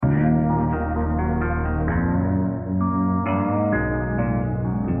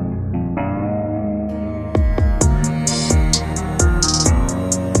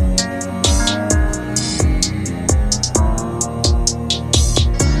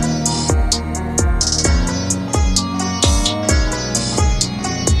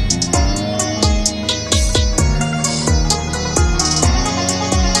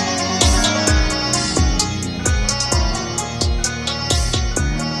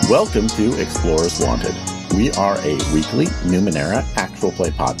Welcome to Explorers Wanted. We are a weekly Numenera actual play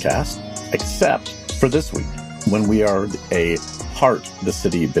podcast, except for this week, when we are a Heart, the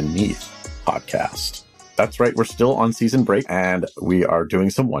City Beneath podcast. That's right, we're still on season break, and we are doing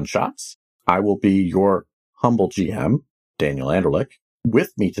some one-shots. I will be your humble GM, Daniel Anderlich.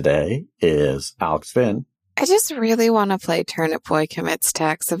 With me today is Alex Finn. I just really want to play Turnip Boy Commits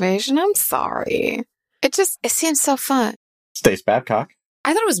Tax Evasion. I'm sorry. It seems so fun. Stace Babcock.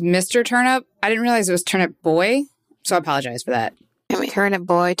 I thought it was Mr. Turnip. I didn't realize it was Turnip Boy, so I apologize for that. I mean, Turnip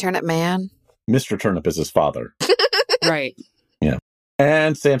Boy, Turnip Man. Mr. Turnip is his father. Right. Yeah.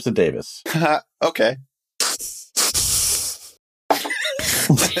 And Samson Davis. Okay. It's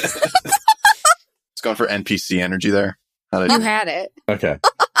going for NPC energy there. You had it. Okay.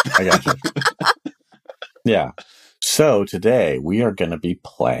 I got you. Yeah. So today we are going to be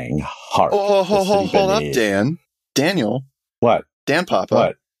playing Heart. Hold up, Dan. Daniel. What? Dan Papa.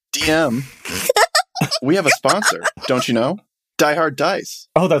 What? DM. We have a sponsor, don't you know? Die Hard Dice.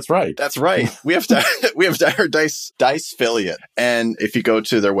 Oh, that's right. That's right. We have Die Hard Dice affiliate. And if you go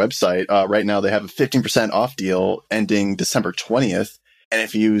to their website, right now they have a 15% off deal ending December 20th. And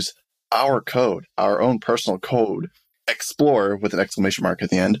if you use our code, our own personal code, Explore with an exclamation mark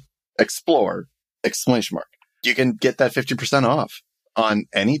at the end, Explore, exclamation mark, you can get that 50% off on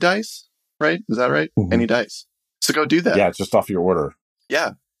any dice, right? Is that right? Mm-hmm. Any dice. So go do that. Yeah, it's just off your order.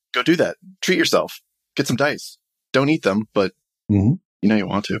 Yeah, go do that. Treat yourself. Get some dice. Don't eat them, but you know you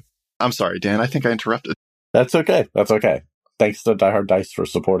want to. I'm sorry, Dan. I think I interrupted. That's okay. That's okay. Thanks to Die Hard Dice for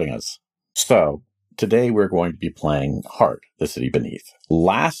supporting us. So today we're going to be playing Heart, the City Beneath.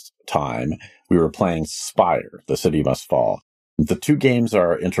 Last time we were playing Spire, the City Must Fall. The two games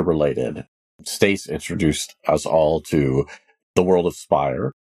are interrelated. Stace introduced us all to the world of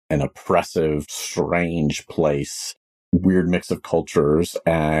Spire, an oppressive, strange place, weird mix of cultures,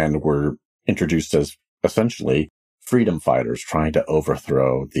 and we're introduced as essentially freedom fighters trying to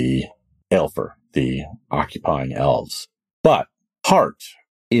overthrow the Aelfir, the occupying elves. But Heart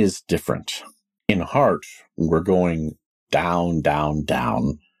is different. In Heart, we're going down, down,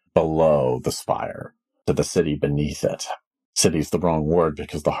 down below the Spire to the city beneath it. City's the wrong word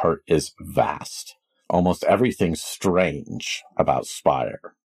because the Heart is vast. Almost everything strange about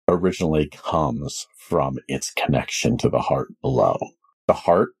Spire originally comes from its connection to the Heart below. The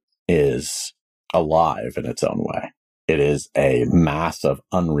Heart is alive in its own way. It is a mass of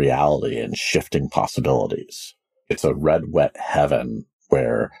unreality and shifting possibilities. It's a red, wet heaven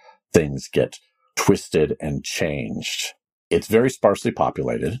where things get twisted and changed. It's very sparsely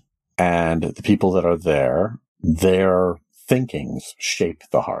populated, and the people that are there, their thinkings shape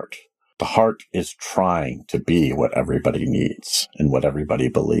the Heart. The Heart is trying to be what everybody needs and what everybody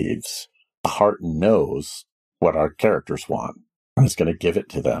believes. The Heart knows what our characters want, and it's going to give it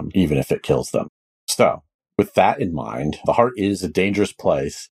to them, even if it kills them. So, with that in mind, the Heart is a dangerous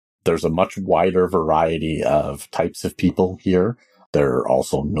place. There's a much wider variety of types of people here. There are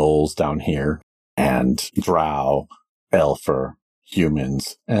also gnolls down here, and drow, Aelfir,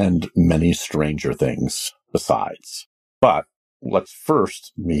 humans, and many stranger things besides. But let's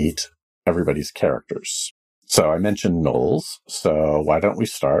first meet everybody's characters. So I mentioned gnolls, so why don't we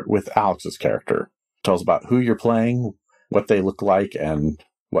start with Alex's character? Tell us about who you're playing, what they look like, and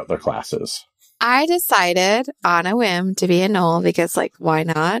what their class is. I decided on a whim to be a gnoll because, why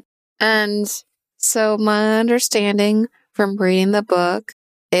not? And so my understanding from reading the book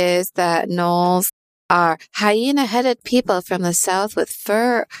is that gnolls are hyena-headed people from the south with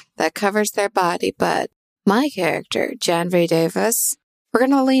fur that covers their body. But my character, Janvey Davis, we're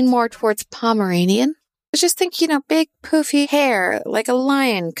going to lean more towards Pomeranian. Just think, big poofy hair, like a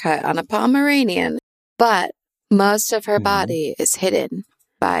lion cut on a Pomeranian. But most of her body is hidden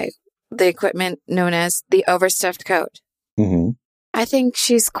by the equipment known as the overstuffed coat. Mm-hmm. I think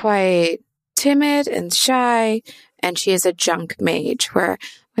she's quite timid and shy, and she is a junk mage, where I'm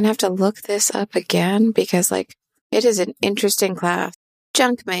going to have to look this up again because, it is an interesting class.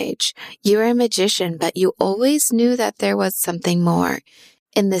 Junk mage. You're a magician, but you always knew that there was something more.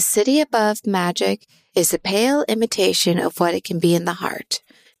 In the city above, magic is a pale imitation of what it can be in the heart.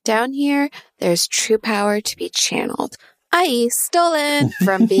 Down here, there's true power to be channeled, i.e. stolen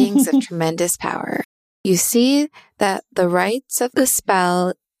from beings of tremendous power. You see that the rites of the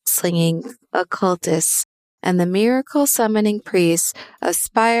spell-slinging occultists and the miracle-summoning priests of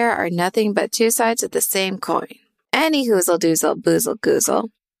Spire are nothing but two sides of the same coin. Any hoozle-doozle, boozle-goozle.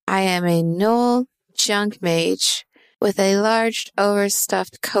 I am a gnoll junk mage with a large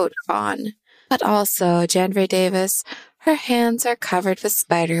overstuffed coat on. But also, Janvey Davis, her hands are covered with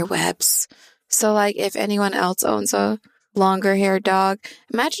spider webs. So, if anyone else owns a longer haired dog.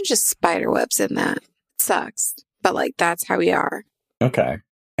 Imagine just spider webs in that. It sucks. But like, that's how we are. Okay.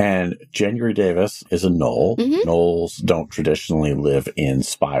 And January Davis is a gnoll. Mhm. Gnolls don't traditionally live in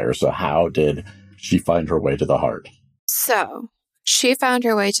Spire. So how did she find her way to the heart? So she found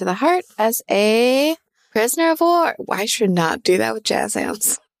her way to the heart as a prisoner of war. I should not do that with jazz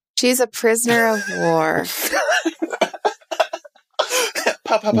hands. She's a prisoner of war.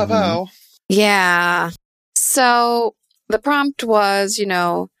 Pow, pow, pow, pow. Yeah. So the prompt was,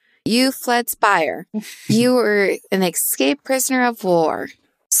 you fled Spire. You were an escaped prisoner of war.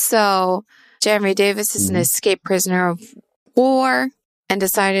 So January Davis is an escaped prisoner of war and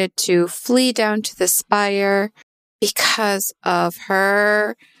decided to flee down to the Spire because of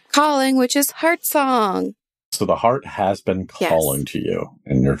her calling, which is Heart Song. So the heart has been calling to you,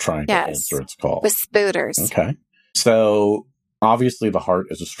 and you're trying to answer its call. With spooters. Okay. So obviously the heart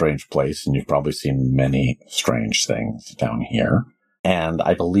is a strange place, and you've probably seen many strange things down here. And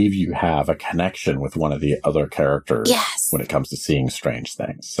I believe you have a connection with one of the other characters when it comes to seeing strange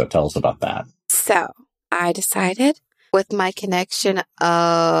things. So tell us about that. So I decided with my connection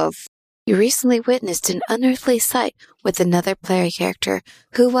of you recently witnessed an unearthly sight with another player character.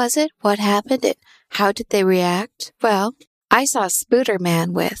 Who was it? What happened? And how did they react? Well, I saw Spooter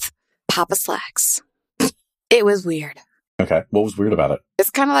Man with Papa Slacks. It was weird. Okay. What was weird about it? It's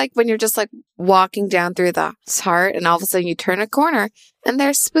kind of like when you're just like walking down through the heart and all of a sudden you turn a corner and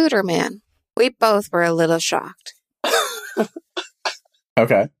there's Spooter Man. We both were a little shocked.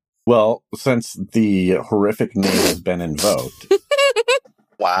 Okay. Well, since the horrific name has been invoked.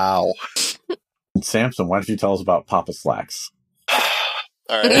 Wow. Samson, why don't you tell us about Papa Slacks?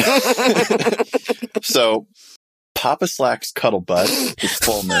 All right. So, Papa Slacks Cuddlebutt, his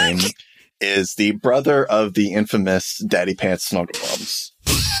full name, is the brother of the infamous Daddy Pants Snugglebums,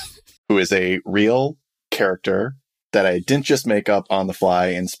 who is a real character that I didn't just make up on the fly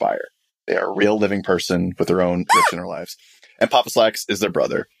in Spire. They are a real living person with their own rich inner lives. And Papa Slacks is their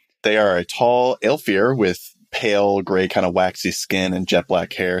brother. They are a tall Aelfir with pale gray kind of waxy skin and jet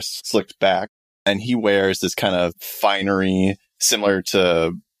black hair slicked back. And he wears this kind of finery similar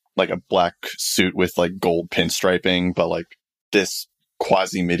to like a black suit with like gold pinstriping, but like this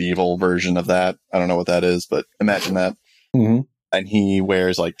quasi-medieval version of that. I don't know what that is, but imagine that. Mm-hmm. And he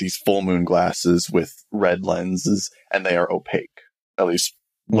wears like these full moon glasses with red lenses, and they are opaque, at least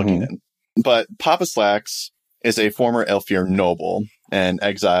looking in. But Papa Slacks is a former Aelfir noble and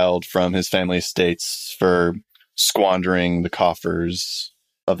exiled from his family estates for squandering the coffers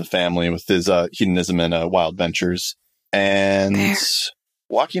of the family with his hedonism and wild ventures. And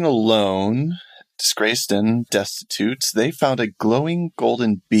walking alone, disgraced and destitute, they found a glowing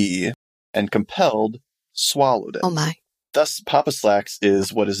golden bee and compelled swallowed it. Oh my. Thus, Papa Slacks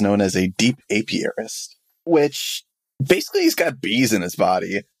is what is known as a deep apiarist, which basically he's got bees in his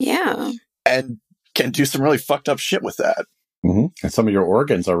body. Yeah. And can do some really fucked up shit with that. Mm-hmm. And some of your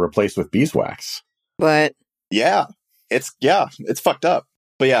organs are replaced with beeswax. But Yeah, it's fucked up.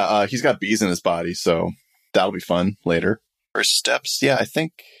 But yeah, he's got bees in his body, so that'll be fun later. First steps, I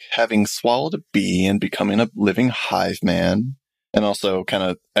think having swallowed a bee and becoming a living hive man, and also kind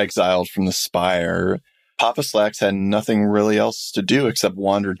of exiled from the Spire, Papa Slacks had nothing really else to do except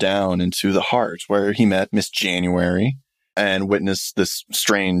wander down into the heart, where he met Miss January and witnessed this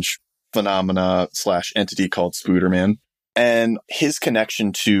strange phenomena / entity called Spooderman. And his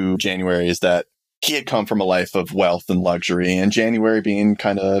connection to January is that he had come from a life of wealth and luxury, and January being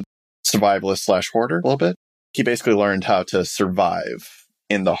kind of survivalist / hoarder a little bit, he basically learned how to survive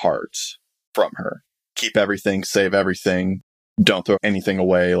in the heart from her. Keep everything, save everything, don't throw anything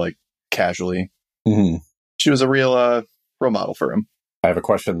away like casually. Mm-hmm. She was a real role model for him. I have a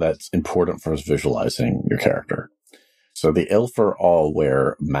question that's important for us visualizing your character. So the Aelfir all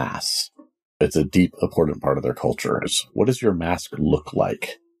wear masks. It's a deep, important part of their cultures. What does your mask look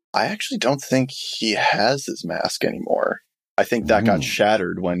like? I actually don't think he has his mask anymore. I think that got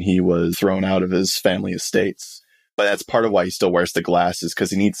shattered when he was thrown out of his family estates. But that's part of why he still wears the glasses, because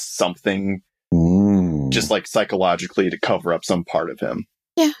he needs something just like psychologically to cover up some part of him.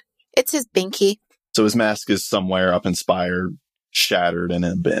 yeah, it's his binky. So his mask is somewhere up in Spire, shattered and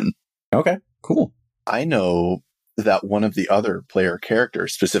in a bin. Okay, cool. I know that one of the other player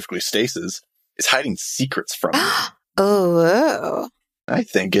characters, specifically Stasis, is hiding secrets from me. Oh. I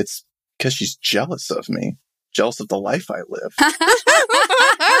think it's because she's jealous of me. Jealous of the life I live.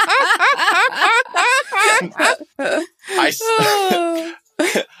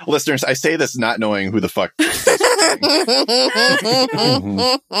 Listeners, I say this not knowing who the fuck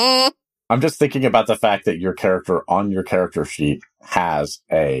I'm just thinking about the fact that your character on your character sheet has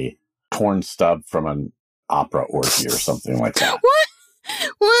a torn stub from an opera orgy or something like that.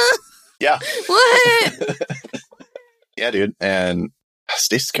 What? Yeah. What? Yeah, dude. And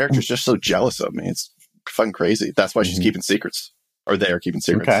Stacy's character is just so jealous of me. It's fucking crazy. That's why she's keeping secrets. Or they are keeping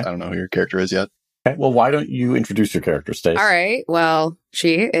secrets. Okay. I don't know who your character is yet. Okay, well, why don't you introduce your character, Stace? All right. Well,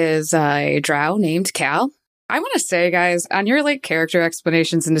 she is a drow named Cal. I want to say, guys, on your like character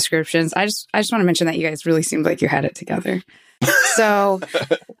explanations and descriptions, I just want to mention that you guys really seemed like you had it together. So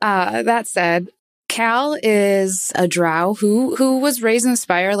that said, Cal is a drow who was raised in the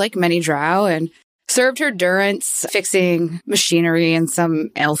Spire like many drow and served her durance fixing machinery in some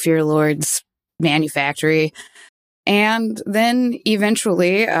Elfir lord's manufactory. And then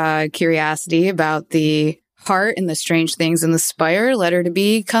eventually, curiosity about the heart and the strange things in the Spire led her to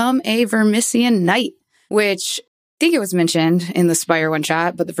become a Vermissian knight, which I think it was mentioned in the Spire one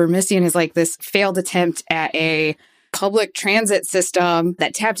shot, but the Vermissian is like this failed attempt at a public transit system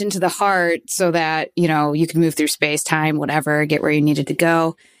that tapped into the heart so that, you know, you could move through space, time, whatever, get where you needed to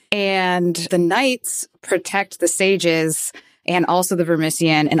go. And the knights protect the sages and also the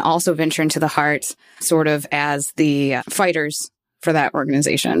Vermissian, and also venture into the heart, sort of as the fighters for that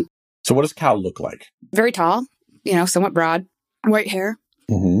organization. So what does Cal look like? Very tall, you know, somewhat broad, white hair,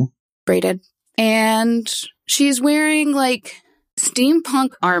 braided. And she's wearing like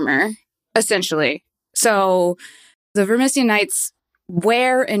steampunk armor, essentially. So the Vermissian Knights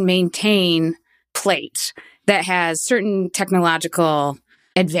wear and maintain plate that has certain technological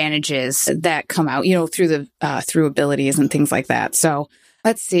advantages that come out, you know, through the through abilities and things like that. So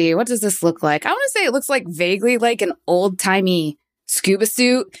let's see, what does this look like? I want to say it looks like vaguely like an old-timey scuba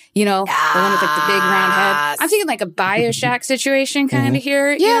suit, you know, the one with like the big round head. I'm thinking like a BioShock situation kind of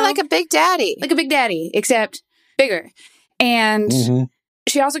here. Yeah, you know? like a Big Daddy. Like a Big Daddy, except bigger. And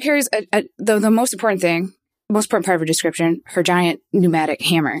she also carries the most important thing, most important part of her description, her giant pneumatic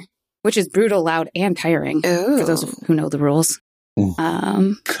hammer, which is brutal, loud, and tiring. Ooh. For those who know the rules. You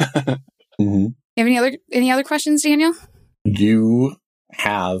have any other questions, Daniel? You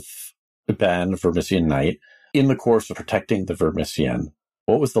have been Vermissian Knight. In the course of protecting the Vermissian,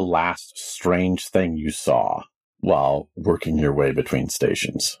 what was the last strange thing you saw while working your way between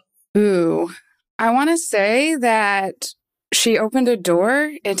stations? Ooh, I want to say that she opened a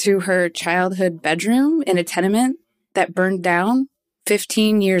door into her childhood bedroom in a tenement that burned down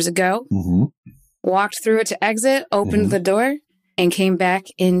 15 years ago. Walked through it to exit, opened the door, and came back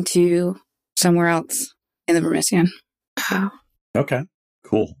into somewhere else in the Vermissian. Okay,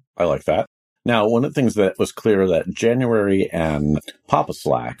 cool. I like that. Now, one of the things that was clear that January and Papa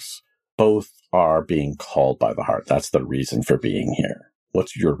Slacks both are being called by the heart. That's the reason for being here.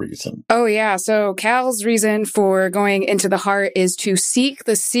 What's your reason? Oh, yeah. So Cal's reason for going into the heart is to seek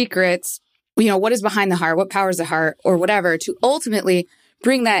the secrets, you know, what is behind the heart, what powers the heart, or whatever, to ultimately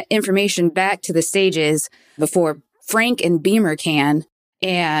bring that information back to the stages before Frank and Beamer can,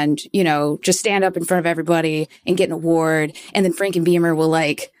 and, you know, just stand up in front of everybody and get an award. And then Frank and Beamer will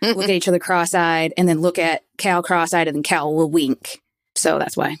like look at each other cross-eyed and then look at Cal cross-eyed and then Cal will wink. So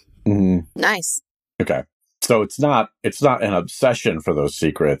that's why. Nice. Okay. So it's not an obsession for those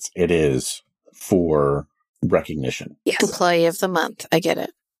secrets. It is for recognition. Yes. Employee of the month. I get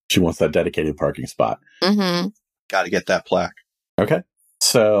it. She wants that dedicated parking spot. Got to get that plaque. Okay.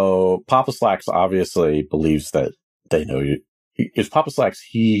 So Papa Slacks obviously believes that they know you. Is Papa Slacks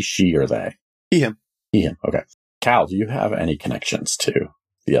he, she, or they? He, him. He, him. Okay. Cal, do you have any connections to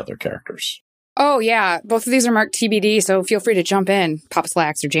the other characters? Oh, yeah. Both of these are marked TBD, so feel free to jump in, Papa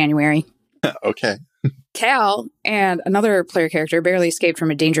Slacks or January. Okay. Cal and another player character barely escaped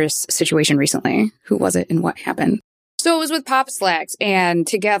from a dangerous situation recently. Who was it and what happened? So it was with Papa Slacks, and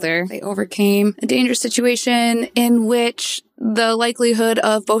together they overcame a dangerous situation in which the likelihood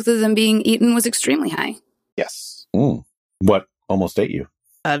of both of them being eaten was extremely high. Yes. What almost ate you?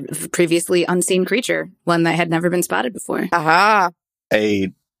 A previously unseen creature, one that had never been spotted before. Aha. A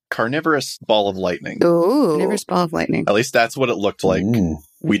carnivorous ball of lightning. Ooh. Carnivorous ball of lightning. At least that's what it looked like.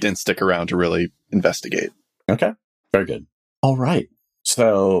 We didn't stick around to really investigate. Okay. Very good. All right.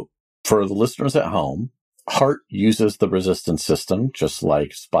 So for the listeners at home, Heart uses the resistance system just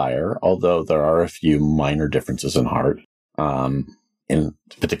like Spire, although there are a few minor differences in Heart.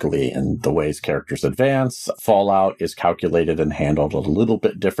 Particularly in the ways characters advance. Fallout is calculated and handled a little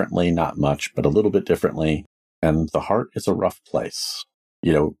bit differently, not much, but a little bit differently. And the heart is a rough place.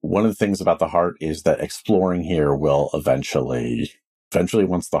 You know, one of the things about the heart is that exploring here will eventually,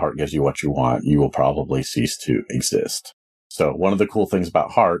 once the heart gives you what you want, you will probably cease to exist. So one of the cool things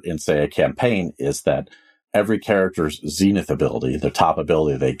about Heart in, say, a campaign is that every character's zenith ability, the top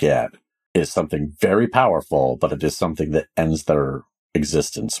ability they get, is something very powerful, but it is something that ends their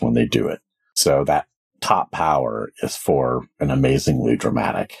existence when they do it. So that top power is for an amazingly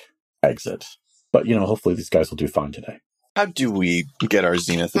dramatic exit. But, hopefully these guys will do fine today. How do we get our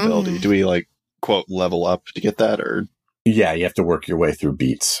Zenith ability? Do we, quote, level up to get that, or? Yeah, you have to work your way through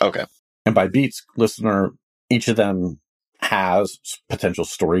beats. Okay. And by beats, listener, each of them has potential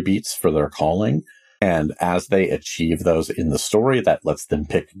story beats for their calling. And as they achieve those in the story, that lets them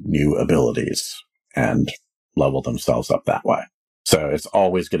pick new abilities and level themselves up that way. So it's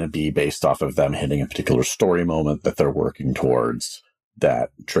always going to be based off of them hitting a particular story moment that they're working towards that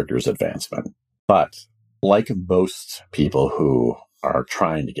triggers advancement. But like most people who are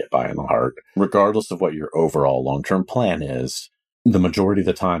trying to get by in the heart, regardless of what your overall long-term plan is, the majority of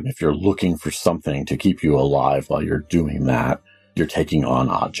the time, if you're looking for something to keep you alive while you're doing that, you're taking on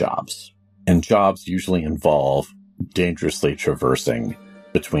odd jobs. And jobs usually involve dangerously traversing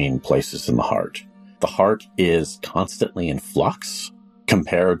between places in the heart. The heart is constantly in flux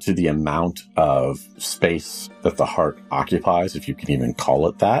compared to the amount of space that the heart occupies, if you can even call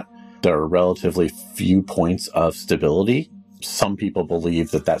it that. There are relatively few points of stability. Some people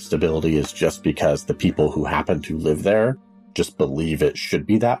believe that stability is just because the people who happen to live there just believe it should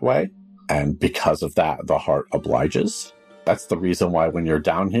be that way. And because of that, the heart obliges. That's the reason why when you're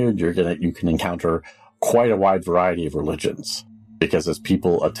down here, you can encounter quite a wide variety of religions. Because as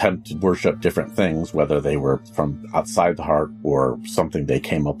people attempt to worship different things, whether they were from outside the heart or something they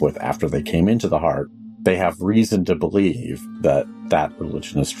came up with after they came into the heart, they have reason to believe that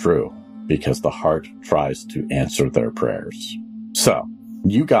religion is true, because the heart tries to answer their prayers. So,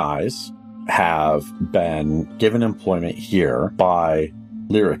 you guys have been given employment here by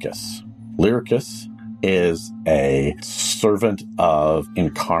Lyricus. Lyricus is a servant of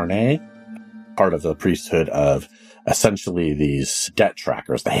Incarne, part of the priesthood of essentially these debt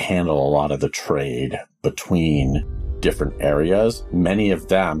trackers. They handle a lot of the trade between different areas. Many of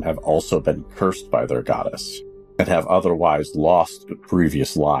them have also been cursed by their goddess and have otherwise lost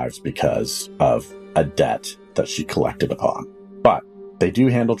previous lives because of a debt that she collected upon. But they do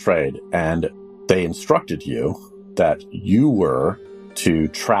handle trade, and they instructed you that you were to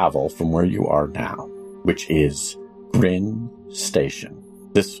travel from where you are now, which is Bryn Station.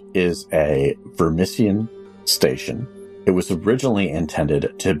 This is a Vermissian station. It was originally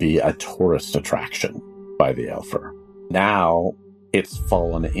intended to be a tourist attraction by the Aelfir. Now it's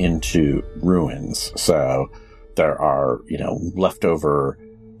fallen into ruins. So there are, leftover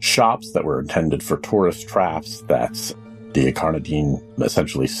shops that were intended for tourist traps that the Incarnadine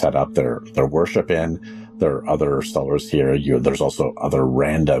essentially set up their worship in. There are other sellers here. There's also other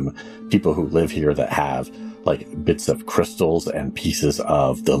random people who live here that have bits of crystals and pieces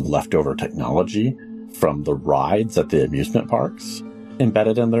of the leftover technology from the rides at the amusement parks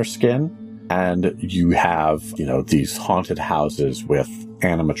embedded in their skin. And you have, these haunted houses with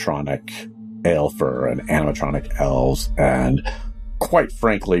animatronic Aelfir and animatronic elves and, quite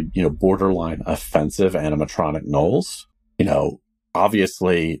frankly, borderline offensive animatronic gnolls.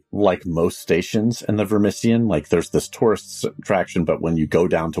 Obviously, like most stations in the Vermissian, there's this tourist attraction, but when you go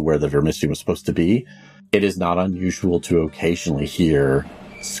down to where the Vermissian was supposed to be, it is not unusual to occasionally hear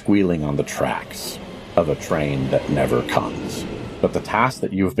squealing on the tracks of a train that never comes. But the task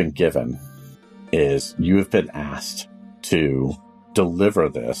that you have been given is you have been asked to deliver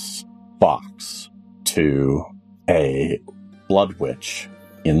this box to a blood witch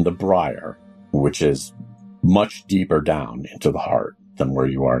in the Briar, which is much deeper down into the heart than where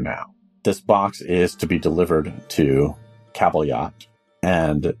you are now. This box is to be delivered to Cabalyat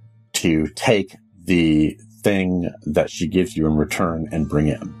and to take the thing that she gives you in return and bring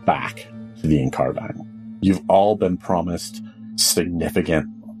it back to the Incarnadine. You've all been promised significant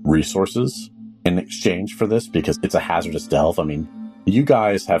resources in exchange for this because it's a hazardous delve. I mean, you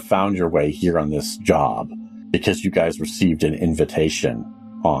guys have found your way here on this job because you guys received an invitation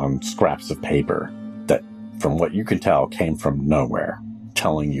on scraps of paper that, from what you can tell, came from nowhere,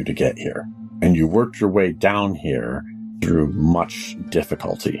 telling you to get here. And you worked your way down here through much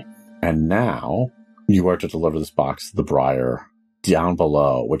difficulty. And now you are to deliver this box to the Briar down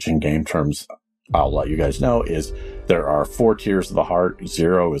below, which in game terms, I'll let you guys know, is there are 4 tiers of the heart.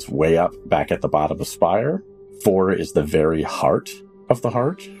 0 is way up back at the bottom of Spire. 4 is the very heart of the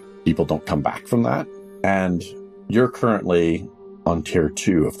heart. People don't come back from that. And you're currently on tier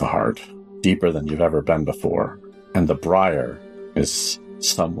 2 of the heart, deeper than you've ever been before. And the Briar is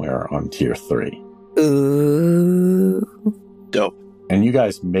somewhere on tier 3. Ooh. Dope. And you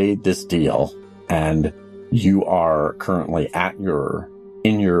guys made this deal, and you are currently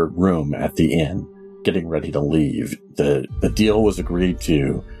in your room at the inn, getting ready to leave. The deal was agreed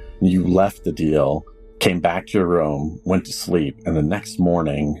to. You left the deal, came back to your room, went to sleep, and the next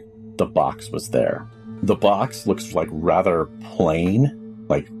morning, the box was there. The box looks like rather plain,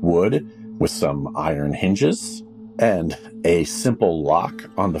 like wood, with some iron hinges and a simple lock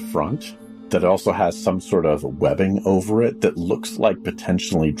on the front that also has some sort of webbing over it that looks like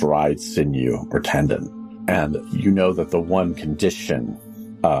potentially dried sinew or tendon. And you know that the one condition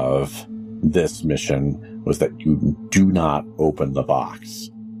of this mission was that you do not open the box.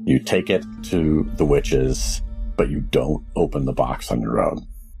 You take it to the witches, but you don't open the box on your own.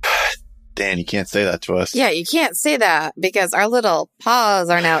 Dan, you can't say that to us. Yeah, you can't say that because our little paws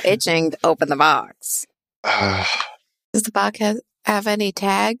are now itching to open the box. Does the box have any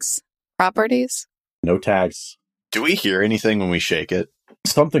tags? Properties? No tags. Do we hear anything when we shake it?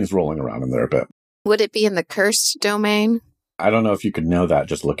 Something's rolling around in there a bit. Would it be in the cursed domain? I don't know if you could know that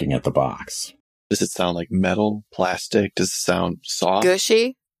just looking at the box. Does it sound like metal, plastic? Does it sound soft?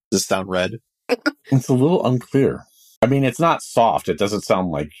 Gushy? Does it sound red? It's a little unclear. I mean, it's not soft. It doesn't sound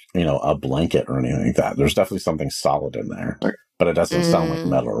like, a blanket or anything like that. There's definitely something solid in there, but it doesn't sound like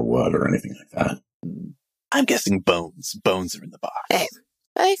metal or wood or anything like that. I'm guessing bones. Bones are in the box. Hey,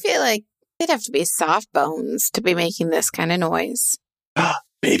 I feel like it'd have to be soft bones to be making this kind of noise.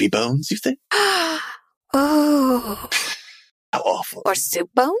 Baby bones, you think? Oh. How awful. Or soup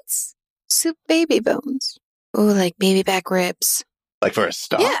bones? Soup baby bones. Oh, like baby back ribs. Like for a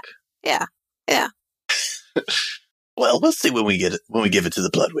stock? Yeah. Well, we'll see when we give it to the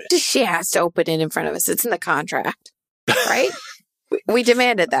Blood Witch. She has to open it in front of us. It's in the contract, right? we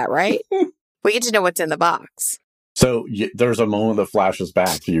demanded that, right? We get to know what's in the box. So there's a moment that flashes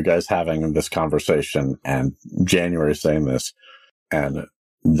back to you guys having this conversation and January saying this, and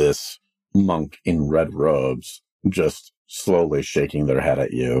this monk in red robes just slowly shaking their head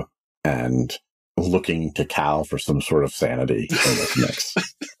at you and looking to Cal for some sort of sanity in this mix.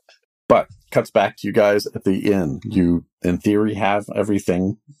 But cuts back to you guys at the inn. You, in theory, have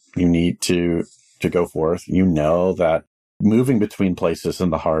everything you need to go forth. You know that moving between places in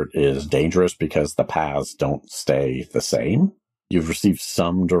the heart is dangerous because the paths don't stay the same. You've received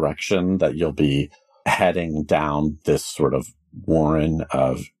some direction that you'll be heading down this sort of warren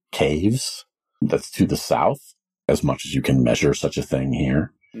of caves that's to the south, as much as you can measure such a thing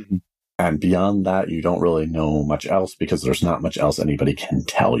here. Mm-hmm. And beyond that, you don't really know much else because there's not much else anybody can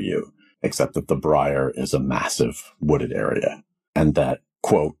tell you, except that the Briar is a massive wooded area and that,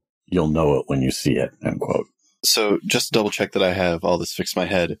 quote, you'll know it when you see it, end quote. So just to double check that I have all this fixed in my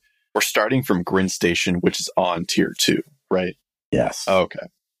head, we're starting from Grin Station, which is on tier 2, right? Yes. Okay,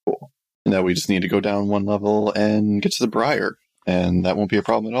 cool. Now we just need to go down one level and get to the Briar, and that won't be a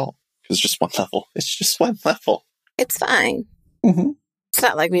problem at all. Because it's just one level. It's just one level. It's fine. Mm-hmm. It's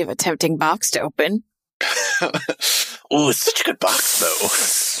not like we have a tempting box to open. Oh, it's such a good box, though.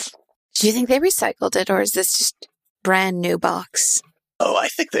 Do you think they recycled it, or is this just brand new box? Oh, I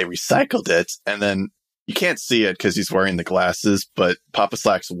think they recycled it, and then you can't see it because he's wearing the glasses, but Papa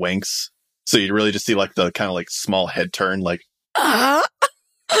Slacks winks, so you really just see like the kind of like small head turn, like.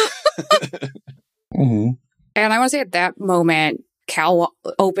 Mm-hmm. And I want to say at that moment, Cal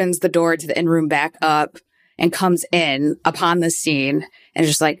opens the door to the inn room back up and comes in upon the scene and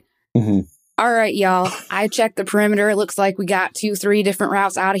just like, all right, y'all, I checked the perimeter. It looks like we got 2-3 different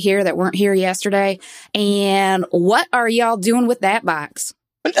routes out of here that weren't here yesterday. And what are y'all doing with that box?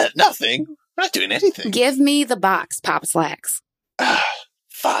 Nothing. We're not doing anything. Give me the box, Papa Slacks.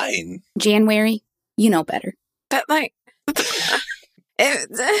 Fine. January, you know better. But like,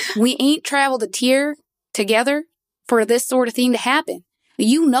 we ain't traveled a tier together for this sort of thing to happen.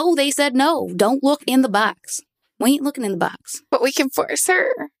 You know they said no. Don't look in the box. We ain't looking in the box. but we can force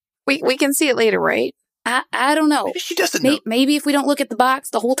her. We can see it later, right? I don't know. Maybe she doesn't know. Maybe if we don't look at the box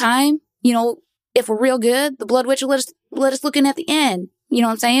the whole time, if we're real good, the Blood Witch will let us look in at the end. You know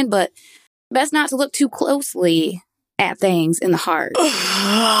what I'm saying? But best not to look too closely at things in the heart.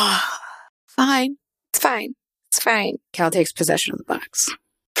 Fine. It's fine. It's fine. Cal takes possession of the box.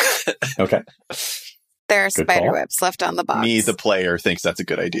 Okay. There are Good spider call. webs left on the box. Me, the player, thinks that's a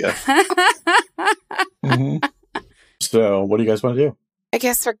good idea. Mm-hmm. So what do you guys want to do? I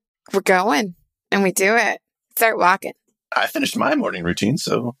guess we're going, and we do it. Start walking. I finished my morning routine,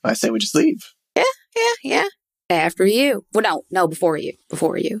 so I say we just leave. Yeah. After you. Well, no, before you.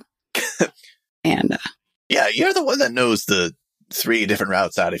 Before you. And Yeah, you're the one that knows the 3 different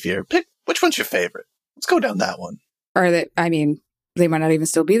routes out of here. Pick which one's your favorite. Let's go down that one. they might not even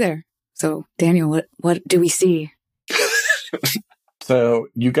still be there. So, Daniel, what do we see? So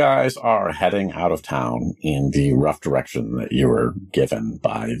you guys are heading out of town in the rough direction that you were given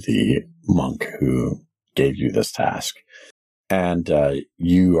by the monk who gave you this task. And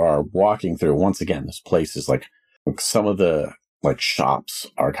you are walking through, once again, this place is like some of the like shops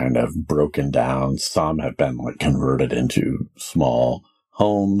are kind of broken down. Some have been like converted into small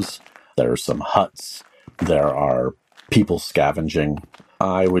homes. There are some huts. There are people scavenging.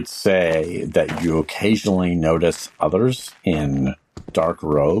 I would say that you occasionally notice others in dark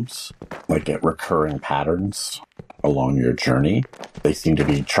robes, like at recurring patterns along your journey. They seem to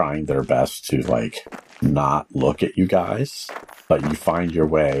be trying their best to like not look at you guys, but you find your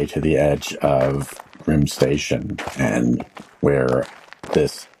way to the edge of Grim Station, and where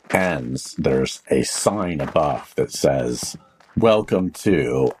this ends, there's a sign above that says, "Welcome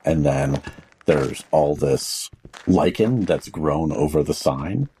to," and then there's all this lichen that's grown over the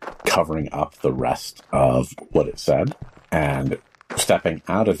sign, covering up the rest of what it said. And stepping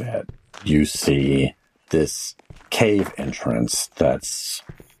out of it, you see this cave entrance that's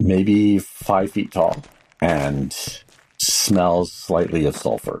maybe 5 feet tall and smells slightly of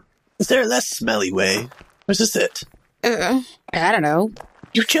sulfur. Is there a less smelly way? Or is this it? I don't know.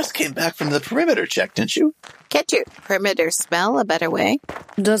 You just came back from the perimeter check, didn't you? Get your perimeter smell a better way.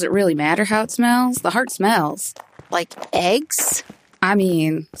 Does it really matter how it smells? The heart smells. Like eggs? I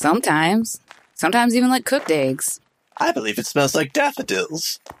mean, sometimes. Sometimes even like cooked eggs. I believe it smells like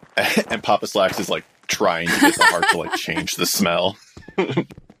daffodils. And Papa Slacks is like trying to get the heart to like change the smell.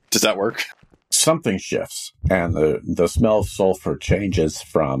 Does that work? Something shifts, and the smell of sulfur changes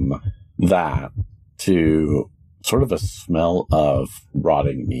from that to sort of a smell of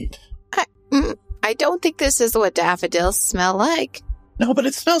rotting meat. I don't think this is what daffodils smell like. No, but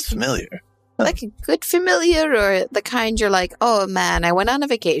it smells familiar. Like a good familiar, or the kind you're like, oh man, I went on a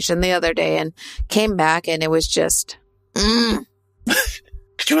vacation the other day and came back and it was just, Could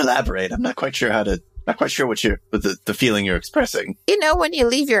you elaborate? I'm not quite sure what the feeling you're expressing. You know, when you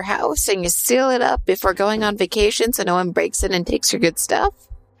leave your house and you seal it up before going on vacation so no one breaks in and takes your good stuff,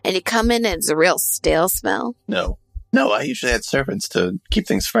 and you come in and it's a real stale smell. No, I usually had servants to keep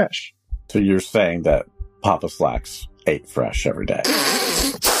things fresh. So you're saying that Papa Slacks ate fresh every day.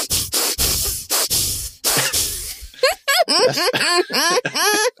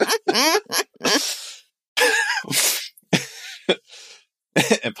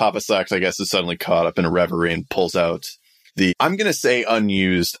 And Papa Slacks, I guess, is suddenly caught up in a reverie and pulls out the, I'm going to say,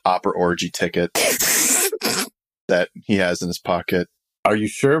 unused opera orgy ticket that he has in his pocket. Are you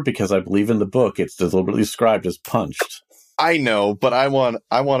sure? Because I believe in the book it's deliberately described as punched. I know, but I want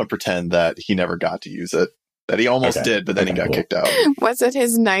to pretend that he never got to use it. That he almost did, but then he got kicked out. Was it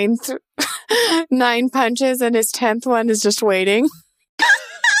his 9 punches and his 10th one is just waiting?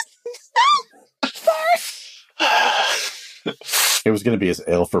 It was going to be his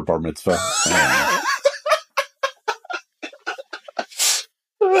ale for bar mitzvah.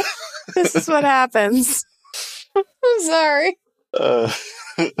 This is what happens. I'm sorry.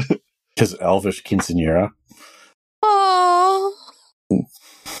 His elvish quinceanera. Oh.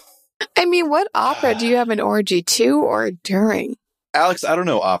 I mean, what opera do you have an orgy to or during? Alex, I don't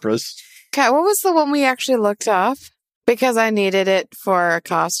know operas. Okay, what was the one we actually looked up? Because I needed it for a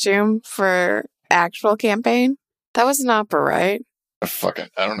costume for actual campaign. That was an opera, right? I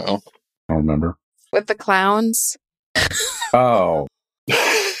don't know. I don't remember. With the clowns? Oh.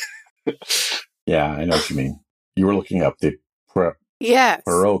 Yeah, I know what you mean. You were looking up the Yes.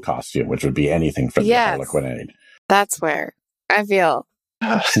 Perot costume, which would be anything from the Harlequinade. That's where I feel.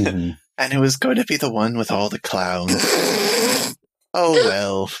 Mhm. And it was going to be the one with all the clowns. Oh,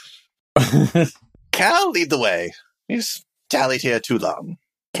 well. Cal, lead the way. He's tallied here too long.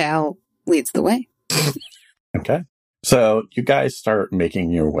 Cal leads the way. Okay. So you guys start making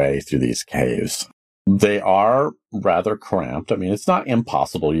your way through these caves. They are rather cramped. I mean, it's not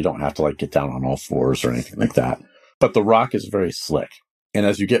impossible. You don't have to like get down on all fours or anything like that. But the rock is very slick. And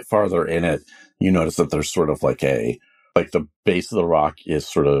as you get farther in it, you notice that there's sort of like the base of the rock is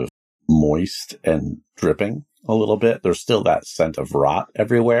sort of moist and dripping a little bit. There's still that scent of rot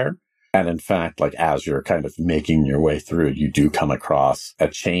everywhere. And in fact, like as you're kind of making your way through, you do come across a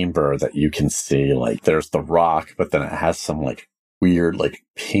chamber that you can see, like there's the rock, but then it has some like weird, like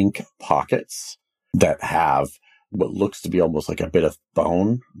pink pockets that have what looks to be almost like a bit of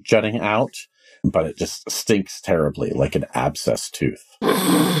bone jutting out, but it just stinks terribly, like an abscess tooth.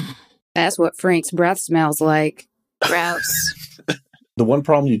 That's what Frank's breath smells like. Gross. The one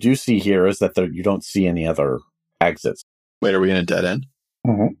problem you do see here is that you don't see any other exits. Wait, are we in a dead end?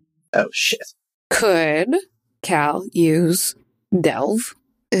 Mm-hmm. Oh, shit. Could Cal use Delve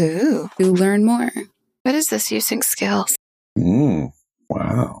Ooh. to learn more? What is this using skills?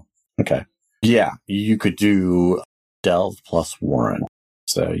 Wow. Okay. Yeah, you could do Delve plus Warren.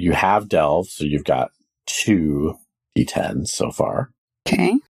 So you have Delve, so you've got 2 D10s so far.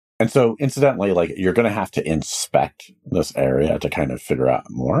 Okay. And so, incidentally, like, you're going to have to inspect this area to kind of figure out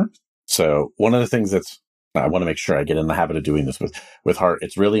more. So one of the things I want to make sure I get in the habit of doing this with Heart,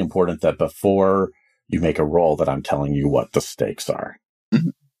 it's really important that before you make a roll that I'm telling you what the stakes are. Mm-hmm.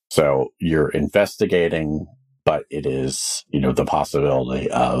 So you're investigating, but it is, the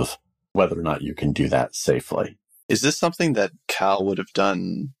possibility of whether or not you can do that safely. Is this something that Cal would have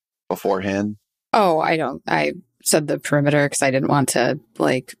done beforehand? Oh, I don't. I said the perimeter because I didn't want to,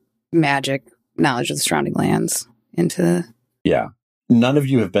 magic knowledge of the surrounding lands into... Yeah. None of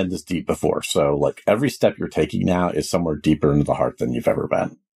you have been this deep before. So, every step you're taking now is somewhere deeper into the Heart than you've ever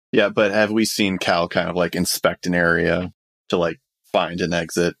been. Yeah, but have we seen Cal kind of, inspect an area to, find an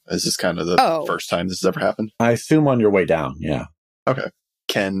exit? Is this kind of the first time this has ever happened? I assume on your way down, yeah. Okay.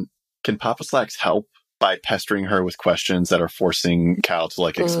 Can Papa Slacks help by pestering her with questions that are forcing Cal to,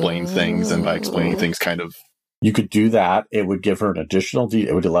 explain things, and by explaining things kind of... You could do that. It would give her an additional...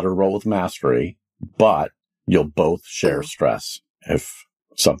 It would let her roll with mastery, but you'll both share stress if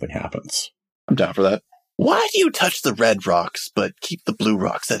something happens. I'm down for that. Why do you touch the red rocks, but keep the blue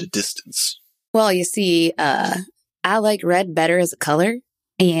rocks at a distance? Well, you see, I like red better as a color,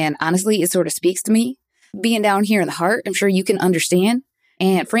 and honestly, it sort of speaks to me. Being down here in the Heart, I'm sure you can understand.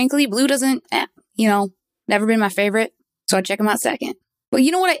 And frankly, blue doesn't, never been my favorite, so I check them out second. But you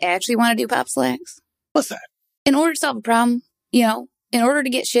know what I actually want to do, Pop Slacks? What's that? In order to solve a problem, in order to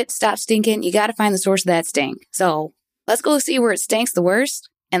get shit to stop stinking, you got to find the source of that stink. So let's go see where it stinks the worst,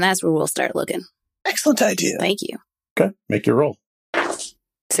 and that's where we'll start looking. Excellent idea. Thank you. Okay, make your roll.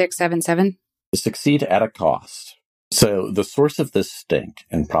 6, 7, 7. You succeed at a cost. So the source of this stink,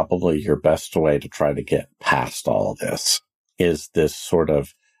 and probably your best way to try to get past all of this, is this sort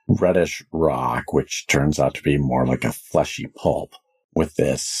of reddish rock, which turns out to be more like a fleshy pulp with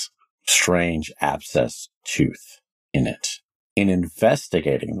this strange abscess tooth in it. In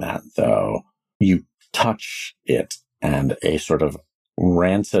investigating that, though, you touch it and a sort of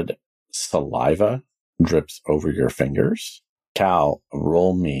rancid saliva drips over your fingers. Cal,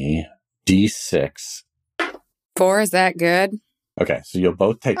 roll me D6. 4, is that good? Okay, so you'll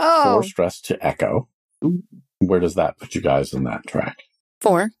both take 4 stress to echo. Where does that put you guys in that track?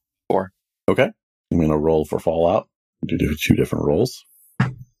 4. Okay, I'm going to roll for fallout. Do 2 different rolls.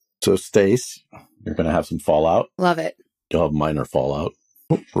 So, Stace, you're going to have some fallout. Love it. You'll have minor fallout.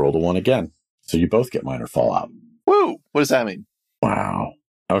 Roll the 1 again. So you both get minor fallout. Woo! What does that mean? Wow.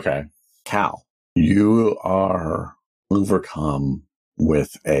 Okay. Cal, you are overcome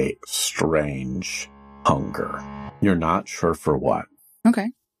with a strange hunger. You're not sure for what.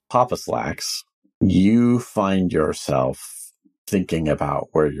 Okay. Papa Slacks, you find yourself thinking about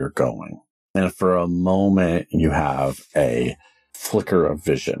where you're going. And for a moment, you have a flicker of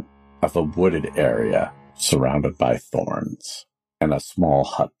vision of a wooded area surrounded by thorns and a small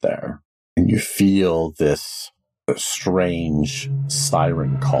hut there. And you feel this strange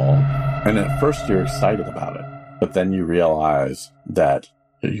siren call. And at first you're excited about it, but then you realize that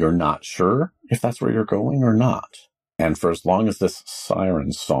you're not sure if that's where you're going or not. And for as long as this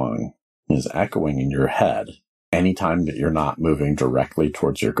siren song is echoing in your head, anytime that you're not moving directly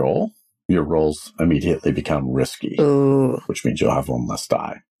towards your goal, your rolls immediately become risky, which means you'll have 1 less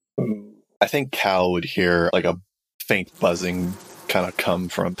die. I think Cal would hear a faint buzzing kind of come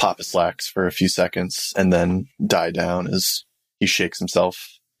from Papa Slacks for a few seconds and then die down as he shakes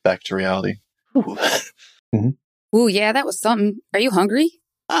himself back to reality. Ooh, Ooh, yeah, that was something. Are you hungry?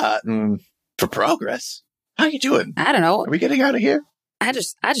 For progress. How you doing? I don't know. Are we getting out of here? I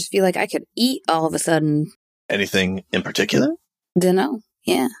just feel like I could eat all of a sudden. Anything in particular? Dunno.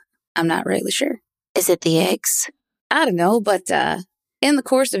 Yeah, I'm not really sure. Is it the eggs? I don't know, but in the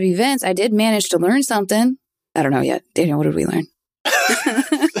course of events, I did manage to learn something. I don't know yet. Daniel, what did we learn?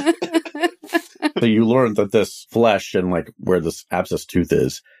 So you learned that this flesh and where this abscess tooth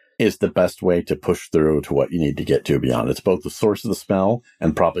is the best way to push through to what you need to get to beyond. It's both the source of the smell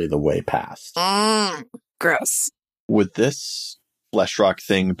and probably the way past. Gross. Would this flesh rock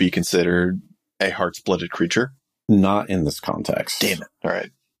thing be considered a heart-blooded creature? Not in this context. Damn it. All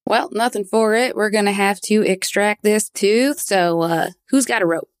right. Well, nothing for it. We're going to have to extract this tooth. So who's got a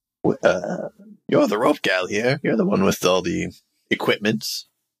rope? You're the rope gal here. You're the one with all the equipment.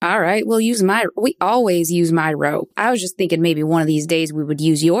 All right, we always use my rope. I was just thinking maybe one of these days we would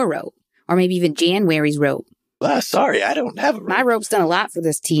use your rope. Or maybe even January's rope. Sorry, I don't have a rope. My rope's done a lot for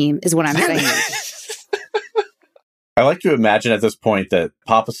this team, is what I'm saying. I like to imagine at this point that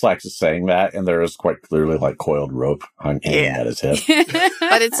Papa Slacks is saying that, and there is quite clearly coiled rope hanging at his hip.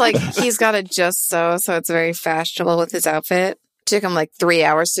 But it's he's got it just so it's very fashionable with his outfit. Took him 3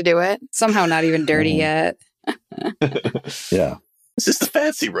 hours to do it. Somehow not even dirty yet. Yeah. This is the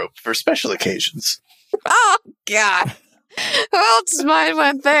fancy rope for special occasions. Oh, God. Who else's mind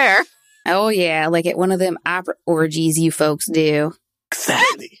went there? Oh, yeah, like at one of them opera orgies you folks do.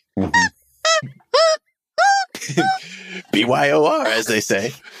 Exactly. BYOR, as they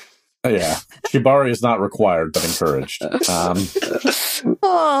say. Yeah. Shibari is not required, but encouraged.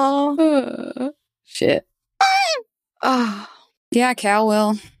 Oh. Shit. Oh. Yeah, Cal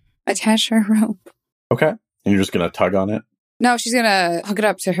will attach her rope. Okay. And you're just going to tug on it? No, she's going to hook it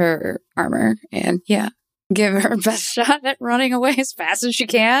up to her armor and, yeah, give her best shot at running away as fast as she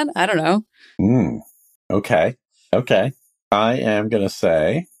can. I don't know. Okay. I am going to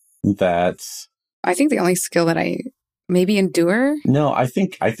say that... I think the only skill that I maybe endure. No, I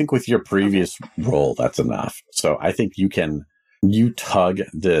think with your previous roll, that's enough. So I think you tug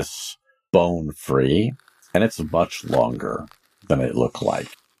this bone free, and it's much longer than it looked like,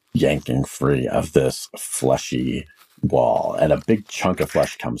 yanking free of this fleshy wall, and a big chunk of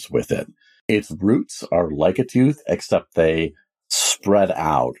flesh comes with it. Its roots are like a tooth, except they spread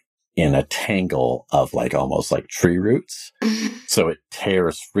out in a tangle of almost like tree roots. So it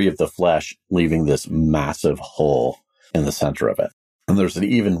tears free of the flesh, leaving this massive hole in the center of it. And there's an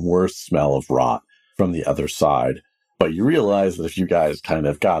even worse smell of rot from the other side. But you realize that if you guys kind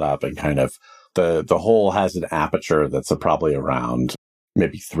of got up and the hole has an aperture that's probably around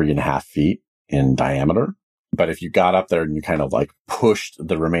maybe 3.5 feet in diameter. But if you got up there and you kind of pushed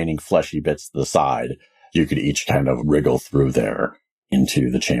the remaining fleshy bits to the side, you could each kind of wriggle through there into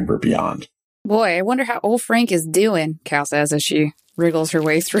the chamber beyond. Boy, I wonder how old Frank is doing, Cal says as she wriggles her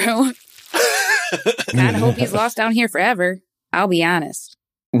way through. Kinda hope he's lost down here forever. I'll be honest.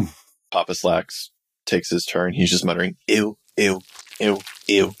 Papa Slacks takes his turn. He's just muttering, ew, ew, ew,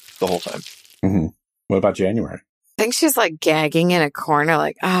 ew, the whole time. Mm-hmm. What about January? I think she's gagging in a corner,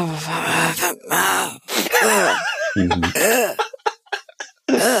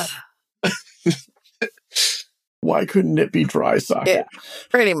 Why couldn't it be dry socket? Yeah,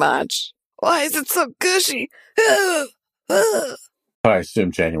 pretty much. Why is it so gushy? I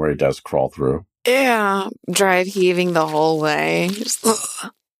assume January does crawl through. Yeah, dried heaving the whole way. Just,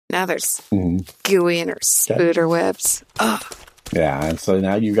 now there's gooey in her spooder webs. Ugh. Yeah, and so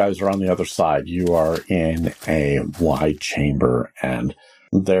now you guys are on the other side. You are in a wide chamber, and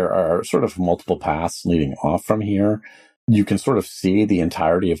there are sort of multiple paths leading off from here. You can sort of see the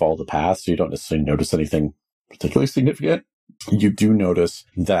entirety of all the paths, so you don't necessarily notice anything particularly significant. You do notice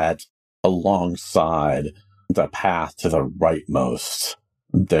that alongside the path to the rightmost,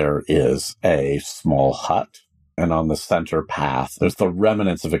 there is a small hut. And on the center path, there's the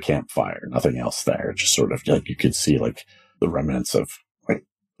remnants of a campfire. Nothing else there. Just sort of you could see the remnants of like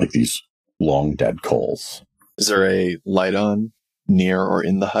these long dead coals. Is there a light on near or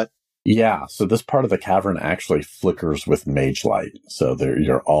in the hut? Yeah. So this part of the cavern actually flickers with mage light. So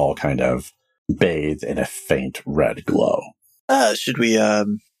you're all kind of bathed in a faint red glow. Should we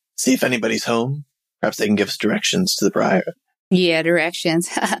see if anybody's home? Perhaps they can give us directions to the Briar. Yeah, directions.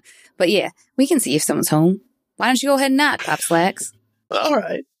 But yeah, we can see if someone's home. Why don't you go ahead and knock, Pop Slacks? All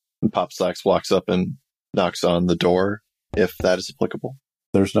right. And Pop Slacks walks up and knocks on the door, if that is applicable.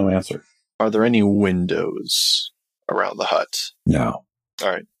 There's no answer. Are there any windows around the hut? No. All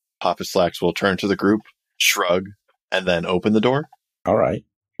right. Papa Slacks will turn to the group, shrug, and then open the door. All right.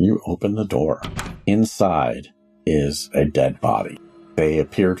 You open the door. Inside is a dead body. They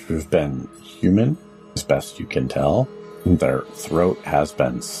appear to have been human, as best you can tell. Their throat has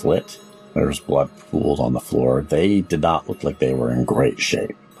been slit. There's blood pools on the floor. They did not look like they were in great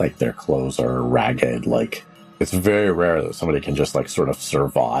shape. Their clothes are ragged. It's very rare that somebody can just sort of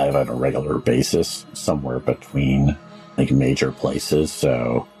survive on a regular basis somewhere between major places.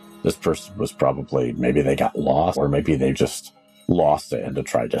 So this person was probably, maybe they got lost, or maybe they just lost it and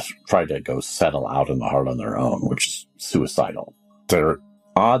tried to go settle out in the heart on their own, which is suicidal. The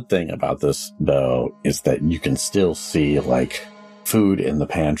odd thing about this, though, is that you can still see food in the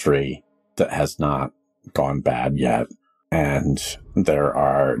pantry that has not gone bad yet. And there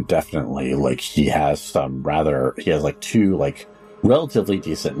are definitely he has two relatively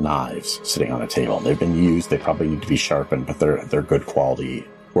decent knives sitting on a table. They've been used. They probably need to be sharpened, but they're good quality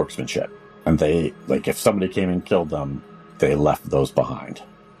workmanship. And they, if somebody came and killed them, they left those behind.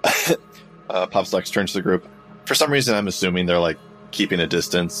 Pop Slacks turns to the group. For some reason, I'm assuming they're keeping a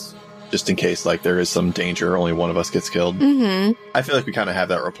distance just in case there is some danger. Only one of us gets killed. Mm-hmm. I feel we kind of have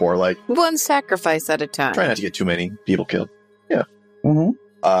that rapport. One sacrifice at a time. Try not to get too many people killed. Yeah. Mm-hmm.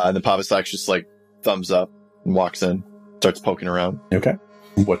 And then Papa Slacks just thumbs up and walks in, starts poking around. Okay.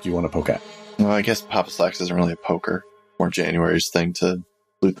 What do you want to poke at? Well, I guess Papa Slacks isn't really a poker. More January's thing to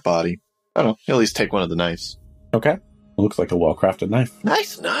loot the body. I don't know. He'll at least take one of the knives. Okay. It looks like a well-crafted knife.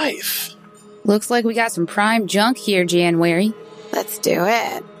 Nice knife. Looks like we got some prime junk here, January. Let's do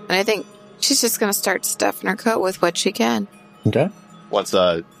it. And I think she's just going to start stuffing her coat with what she can. Okay. Once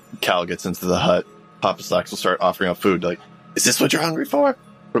Cal gets into the hut, Papa Slacks will start offering up food. Like, is this what you're hungry for?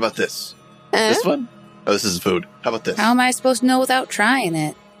 What about this? This one? Oh, this is food. How about this? How am I supposed to know without trying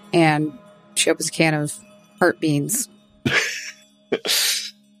it? And she opens a can of heart beans. I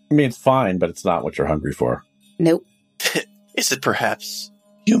mean, it's fine, but it's not what you're hungry for. Nope. Is it perhaps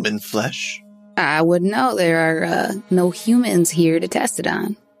human flesh? I wouldn't know. There are no humans here to test it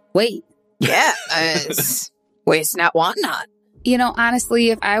on. Wait. Yeah. Waste not, want not. You know, honestly,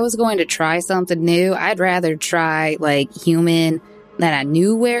 if I was going to try something new, I'd rather try, like, human that I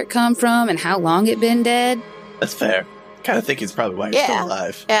knew where it come from and how long it been dead. That's fair. Kind of think it's probably why you're still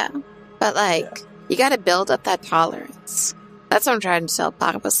alive. Yeah. But, like, you got to build up that tolerance. That's what I'm trying to tell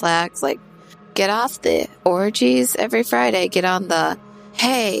Papa Slacks. Like, get off the orgies every Friday. Get on the,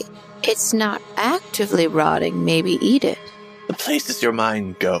 hey, it's not actively rotting. Maybe eat it. The places your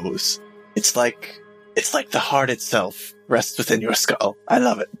mind goes. It's like the heart itself rests within your skull. I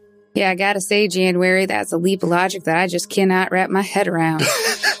love it. Yeah, I gotta say, January, that's a leap of logic that I just cannot wrap my head around.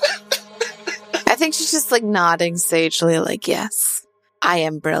 I think she's just, like, nodding sagely, like, yes, I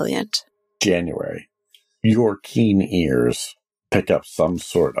am brilliant. January. Your keen ears pick up some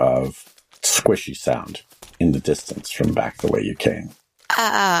sort of squishy sound in the distance from back the way you came.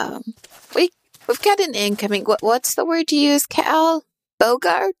 We've got an incoming. What's the word you use, Cal?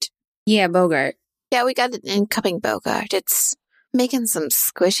 Bogart? Yeah, Bogart. Yeah, we got an incoming Bogart. It's making some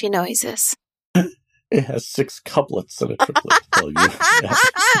squishy noises. It has 6 couplets and a triplet to tell you.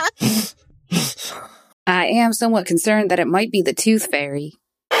 I am somewhat concerned that it might be the Tooth Fairy.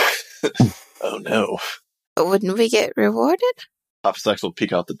 Oh no. Wouldn't we get rewarded? Papa Slacks will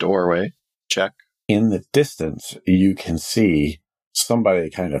peek out the doorway. Check. In the distance, you can see somebody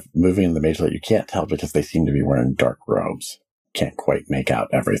kind of moving in the mage light. You can't tell because they seem to be wearing dark robes. Can't quite make out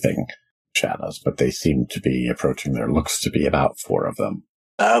everything. Shadows, but they seem to be approaching. There looks to be about 4 of them.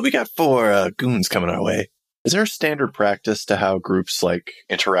 We got 4 goons coming our way. Is there a standard practice to how groups like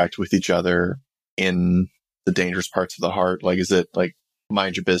interact with each other in the dangerous parts of the heart? Like, is it like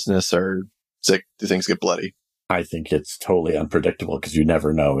mind your business, or do things get bloody? I think it's totally unpredictable because you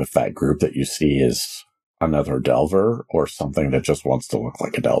never know if that group that you see is another Delver or something that just wants to look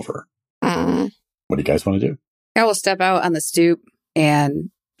like a Delver. Mm. What do you guys want to do? I will step out on the stoop and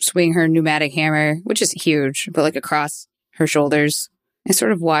swing her pneumatic hammer, which is huge, but like across her shoulders, and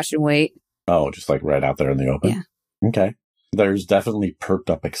sort of watch and wait. Oh, just like right out there in the open? Yeah. Okay. There's definitely perked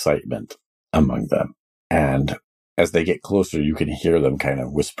up excitement among them. And as they get closer, you can hear them kind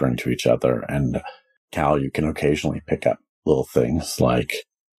of whispering to each other. And Cal, you can occasionally pick up little things like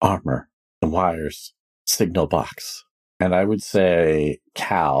armor, wires, signal box. And I would say,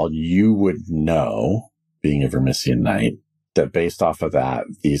 Cal, you would know, being a Vermissian Knight, that based off of that,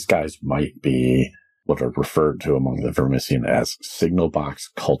 these guys might be what are referred to among the Vermissian as signal box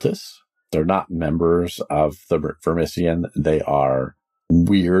cultists. They're not members of the Vermissian. They are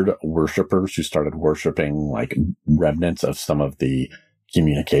weird worshippers who started worshiping like remnants of some of the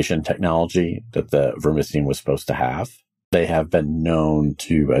communication technology that the Vermissian was supposed to have. They have been known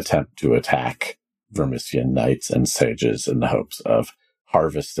to attempt to attack Vermissian knights and sages in the hopes of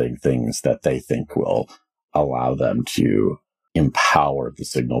harvesting things that they think will allow them to empower the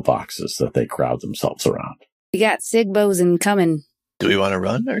signal boxes that they crowd themselves around. We got Sigbos incoming. Do we want to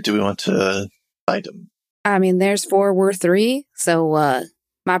run, or do we want to fight them? I mean, there's 4, we're 3. So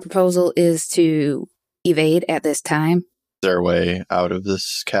my proposal is to evade at this time. Is there a way out of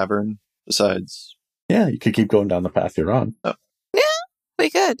this cavern besides? Yeah, you could keep going down the path you're on. Oh. Yeah, we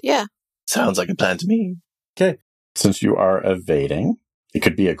could, yeah. Sounds like a plan to me. Okay. Since you are evading, it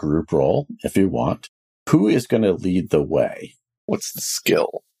could be a group roll if you want. Who is going to lead the way? What's the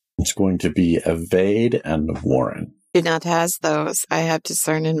skill? It's going to be Evade and Warren. Do not has those. I have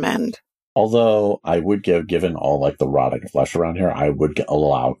discern and mend. Although I would given all like the rotting flesh around here, I would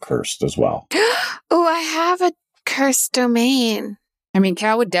allow Cursed as well. Oh, I have a cursed domain. I mean,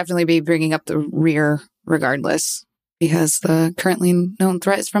 Cal would definitely be bringing up the rear regardless, because the currently known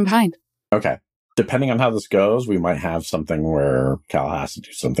threat is from behind. Okay. Depending on how this goes, we might have something where Cal has to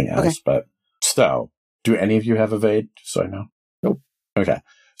do something else. Okay. But so, do any of you have Evade? Just so I know. Nope. Okay.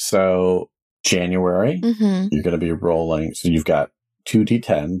 So, January, Mm-hmm. you're going to be rolling. So, you've got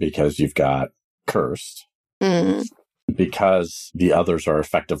 2d10 because you've got Cursed. Mm. Because the others are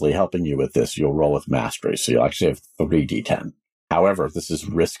effectively helping you with this, you'll roll with Mastery. So, you'll actually have 3d10. However, this is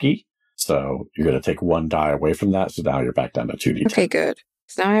risky. So, you're going to take 1 die away from that. So, now you're back down to 2d10. Okay, good.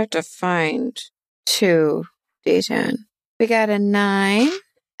 So now I have to find 2 D10. We got a 9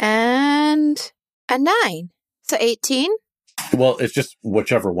 and a 9. So 18? Well, it's just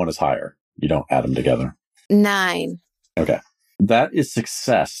whichever one is higher. You don't add them together. 9. Okay. That is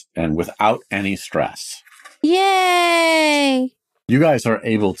success and without any stress. Yay! You guys are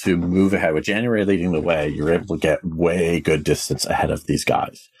able to move ahead. With January leading the way, you're able to get way good distance ahead of these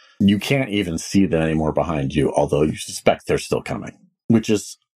guys. You can't even see them anymore behind you, although you suspect they're still coming, which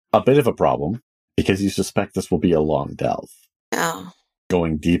is a bit of a problem because you suspect this will be a long delve. Oh.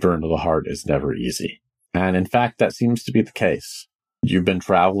 Going deeper into the heart is never easy. And in fact, that seems to be the case. You've been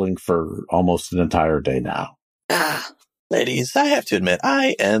traveling for almost an entire day now. Ladies, I have to admit,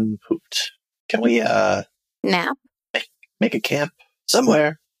 I am pooped. Can we, Nap? make a camp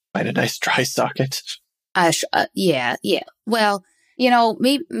somewhere? Find a nice dry socket. Yeah. Well,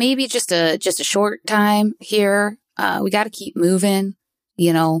 maybe just a short time here. We got to keep moving,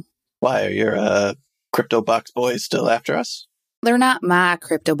 Why, are your, crypto box boys still after us? They're not my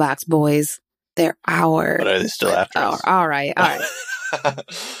crypto box boys. They're our. But are they still after us? All right.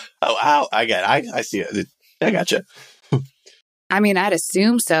 Oh, I see it. I gotcha. I mean, I'd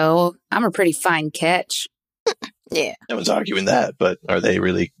assume so. I'm a pretty fine catch. Yeah. No one's arguing that, but are they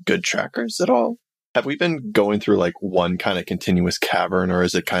really good trackers at all? Have we been going through like one kind of continuous cavern, or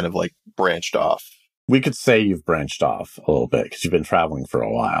is it kind of like branched off? We could say you've branched off a little bit because you've been traveling for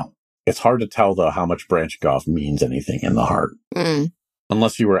a while. It's hard to tell, though, how much branching off means anything in the heart. Mm.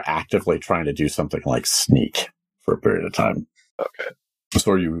 Unless you were actively trying to do something like sneak for a period of time. Okay.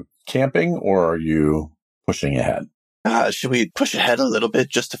 So are you camping or are you pushing ahead? Should we push ahead a little bit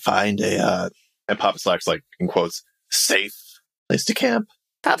just to find and Papa Slack's like, in quotes, safe place to camp?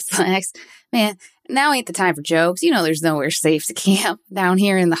 Pop Slacks. Man, now ain't the time for jokes. There's nowhere safe to camp down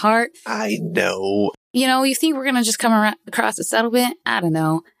here in the heart. I know. You think we're going to just come across a settlement? I don't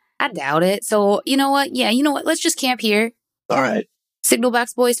know. I doubt it. So, you know what? Yeah, you know what? Let's just camp here. All right. Signal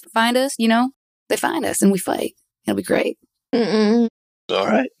box boys find us, They find us and we fight. It'll be great. Mm-mm. All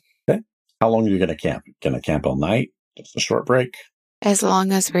right. Okay. How long are you going to camp? Going to camp all night? Just a short break? As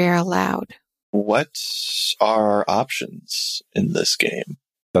long as we are allowed. What are options in this game?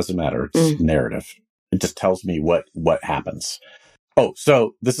 Doesn't matter. It's narrative. It just tells me what happens. Oh,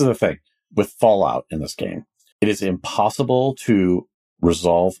 so this is the thing. With Fallout in this game, it is impossible to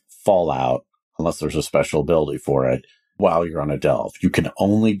resolve Fallout unless there's a special ability for it while you're on a delve. You can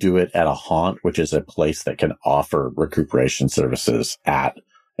only do it at a haunt, which is a place that can offer recuperation services at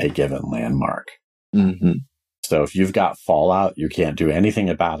a given landmark. Mm-hmm. So if you've got Fallout, you can't do anything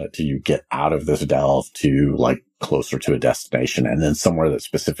about it till you get out of this delve to like closer to a destination and then somewhere that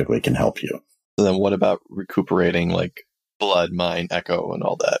specifically can help you. So then what about recuperating like blood, mine, echo, and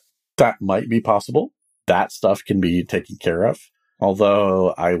all that? That might be possible. That stuff can be taken care of.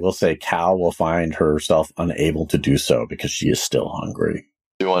 Although I will say Cal will find herself unable to do so because she is still hungry.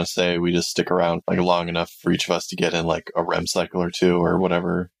 Do you want to say we just stick around like long enough for each of us to get in like a REM cycle or two or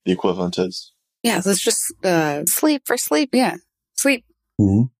whatever the equivalent is? Yeah, let's just Sleep for sleep. Yeah, sleep.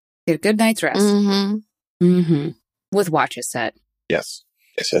 Mm-hmm. Get a good night's rest. Mm-hmm. With watches set. Yes.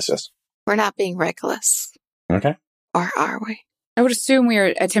 We're not being reckless. Okay. Or are we? I would assume we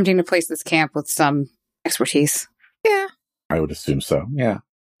are attempting to place this camp with some expertise. Yeah. I would assume so. Yeah.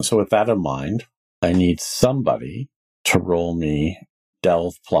 So with that in mind, I need somebody to roll me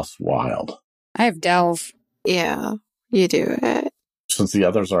Delve plus Wild. I have Delve. Yeah. You do it. Since the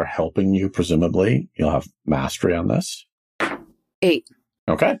others are helping you, presumably, you'll have mastery on this. 8.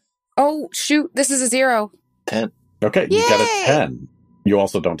 Okay. Oh, shoot. This is a 0. 10. Okay. You Yay! got a 10. You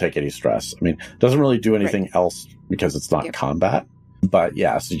also don't take any stress. I mean, it doesn't really do anything else because it's not combat. But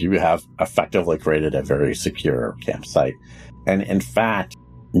yeah, so you have effectively created a very secure campsite. And in fact,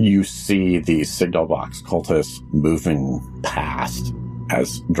 you see the signal box cultists moving past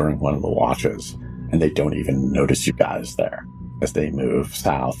as during one of the watches. And they don't even notice you guys there as they move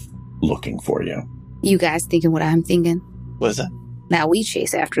south looking for you. You guys thinking what I'm thinking? What is that? Now we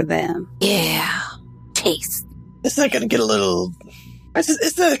chase after them. Yeah. Chase. Isn't that going to get a little...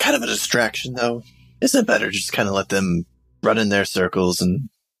 Is that kind of a distraction, though? Isn't it better just kind of let them run in their circles and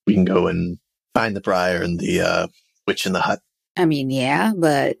we can go and find the briar and the witch in the hut? I mean, yeah,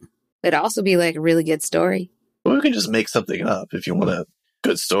 but it'd also be like a really good story. Well, we can just make something up if you want a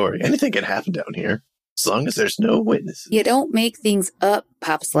good story. Anything can happen down here, as long as there's no witnesses. You don't make things up,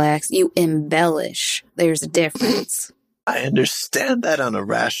 Pop Slacks. You embellish. There's a difference. I understand that on a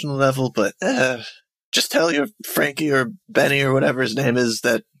rational level, but just tell your Frankie or Benny or whatever his name is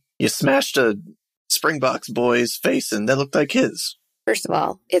that you smashed a Springbox boy's face and that looked like his. First of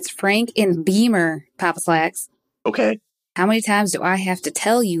all, it's Frank and Beamer, Papa Slacks. Okay. How many times do I have to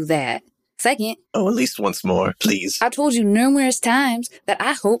tell you that? Second, Oh, at least once more, please. I've told you numerous times that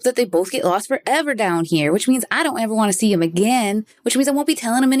I hope that they both get lost forever down here, which means I don't ever want to see them again, which means I won't be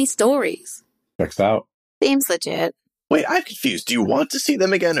telling them any stories. Checks out. Seems legit. Wait, I'm confused. Do you want to see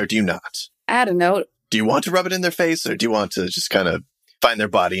them again or do you not? I don't know. Do you want to rub it in their face or do you want to just kind of find their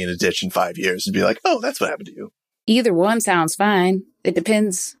body in a ditch in 5 years and be like, oh, that's what happened to you? Either one sounds fine. It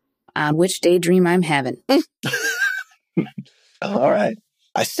depends on which daydream I'm having. All right.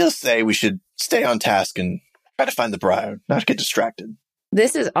 I still say we should stay on task and try to find the Briar, not get distracted.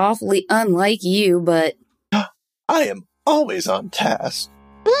 This is awfully unlike you, but I am always on task.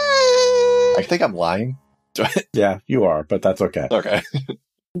 I think I'm lying. Yeah, you are, but that's okay. Okay.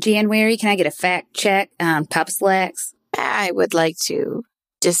 January, can I get a fact check on Papa Slacks? I would like to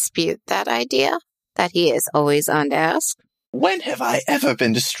dispute that idea that he is always on task. When have I ever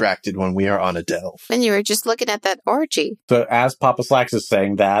been distracted when we are on a delve? When you were just looking at that orgy. So as Papa Slacks is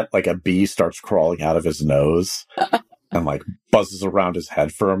saying that, like a bee starts crawling out of his nose and like buzzes around his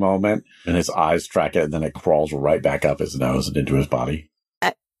head for a moment, and his eyes track it, and then it crawls right back up his nose and into his body.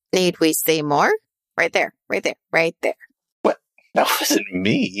 Need we say more? Right there, right there, right there. What? That wasn't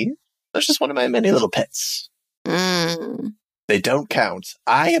me. That's just one of my many little pets. They don't count.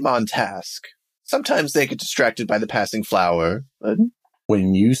 I am on task. Sometimes they get distracted by the passing flower. But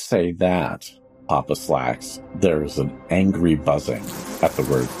When you say that, Papa Slacks, there's an angry buzzing at the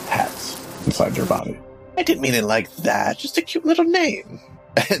word pets inside your body. I didn't mean it like that. Just a cute little name.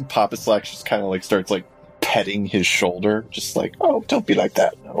 And Papa Slacks just kind of like starts like petting his shoulder. Just like, oh, don't be like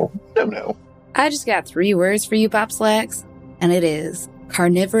that. No, no, no. I just got 3 words for you, Pop Slacks, and it is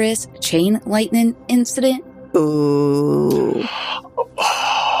carnivorous chain lightning incident. Ooh.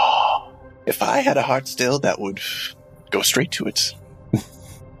 If I had a heart still, that would go straight to it.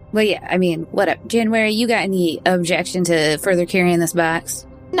 Well, yeah, I mean, what up? January, you got any objection to further carrying this box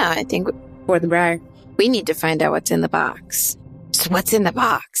No, I think for the Briar? we need to find out what's in the box. So what's in the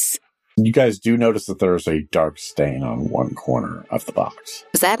box? You guys do notice that there's a dark stain on one corner of the box.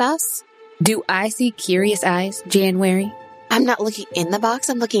 Is that us? Do I see curious eyes, January? I'm not looking in the box.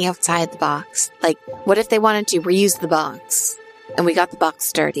 I'm looking outside the box. Like, what if they wanted to reuse the box? And we got the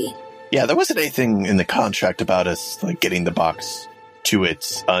box dirty. Yeah, there wasn't anything in the contract about us like getting the box to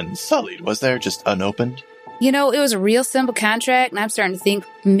it unsullied, was there? Just unopened? You know, it was a real simple contract, and I'm starting to think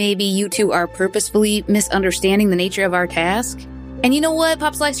maybe you two are purposefully misunderstanding the nature of our task. And you know what,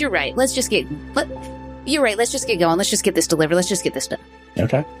 Pop Slacks, you're right. You're right. Let's just get going. Let's just get this delivered. Let's just get this done.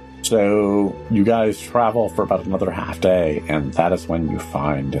 Okay. So you guys travel for about another half day, and that is when you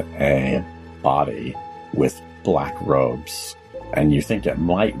find a body with black robes. And you think it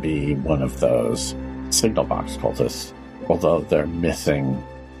might be one of those signal box cultists, although they're missing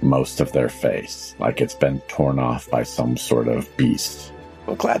most of their face, like it's been torn off by some sort of beast.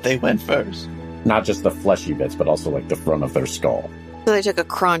 Well, glad they went first. Not just the fleshy bits, but also like the front of their skull. So they took a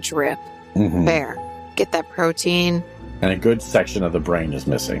crunch rip. Mm-hmm. There. Get that protein. And a good section of the brain is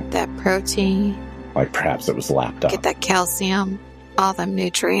missing. That protein. Like perhaps it was lapped up. Get that calcium. All them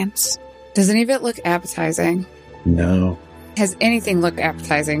nutrients. Does any of it look appetizing? No. Has anything looked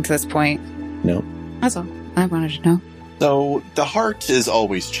appetizing to this point? Nope. That's all I wanted to know. So the heart is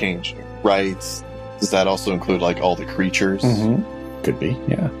always changing, right? Does that also include like all the creatures? Mm-hmm. Could be,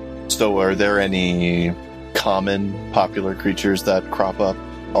 yeah. So are there any common popular creatures that crop up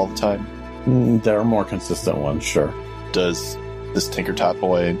all the time? There are more consistent ones, sure. Does this Tinker Tot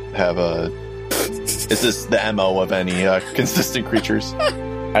boy have is this the MO of any consistent creatures?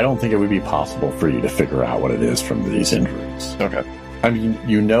 I don't think it would be possible for you to figure out what it is from these injuries. Okay. I mean,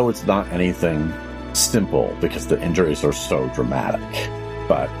 you know it's not anything simple because the injuries are so dramatic,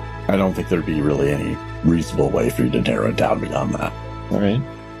 but I don't think there'd be really any reasonable way for you to narrow it down beyond that. All right.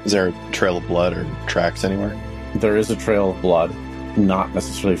 Is there a trail of blood or tracks anywhere? There is a trail of blood, not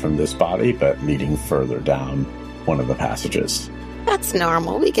necessarily from this body, but leading further down one of the passages. That's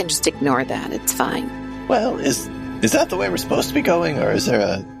normal. We can just ignore that. It's fine. Well, is that the way we're supposed to be going, or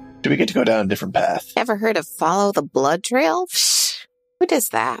do we get to go down a different path? Ever heard of follow the blood trail? Who does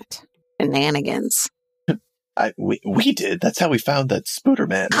that? Shenanigans. We did. That's how we found that Spooter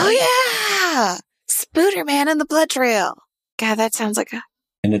Man. Oh, yeah! Spooter Man and the blood trail. God, that sounds like a...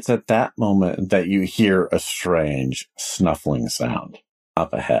 And it's at that moment that you hear a strange snuffling sound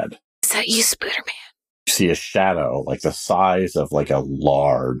up ahead. Is that you, Spooter Man? You see a shadow, like the size of like a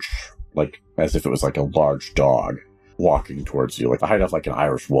large, like as if it was like a large dog walking towards you, like the height of like an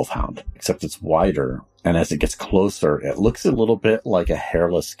Irish wolfhound, except it's wider. And as it gets closer, it looks a little bit like a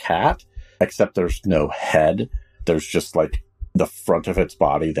hairless cat, except there's no head. There's just like the front of its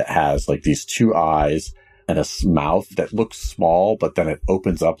body that has like these 2 eyes and a mouth that looks small, but then it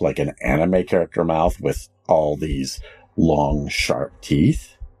opens up like an anime character mouth with all these long, sharp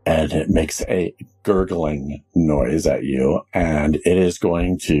teeth. And it makes a gurgling noise at you, and it is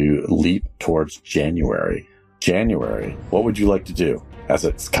going to leap towards January. January, what would you like to do as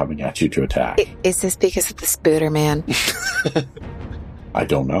it's coming at you to attack? Is this because of the Spooter Man? I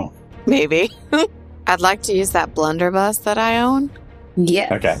don't know. Maybe. I'd like to use that blunderbuss that I own.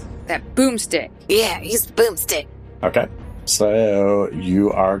 Yeah. Okay. That boomstick. Yeah, use the boomstick. Okay. So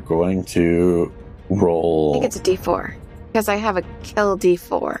you are going to roll. I think it's a D4. Because I have a kill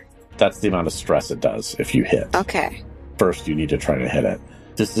D4. That's the amount of stress it does if you hit. Okay. First, you need to try to hit it.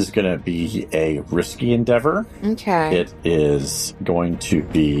 This is going to be a risky endeavor. Okay. It is going to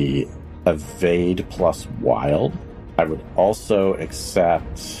be evade plus wild. I would also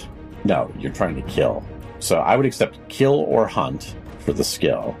accept... No, you're trying to kill. So I would accept kill or hunt for the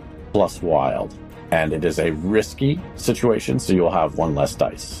skill, plus wild. And it is a risky situation, so you'll have one less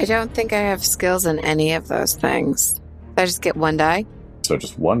dice. I don't think I have skills in any of those things. I just get one die? So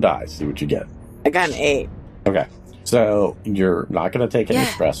just one die, see what you get. I got an 8. Okay. So you're not going to take any Yeah.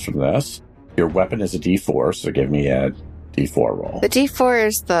 stress from this. Your weapon is a D4, so give me a D4 roll. The D4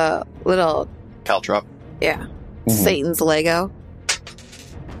 is the little, Caltrop. yeah, Mhm. Satan's Lego.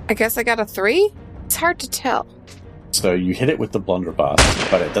 I guess I got a 3? It's hard to tell. So you hit it with the blunderbuss,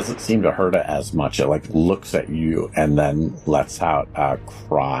 but it doesn't seem to hurt it as much. It like looks at you and then lets out a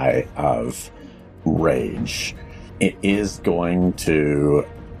cry of rage. It is going to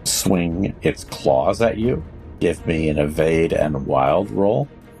swing its claws at you. Give me an evade and wild roll.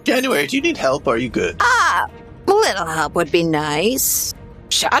 January, do you need help? Or are you good? Ah, a little help would be nice.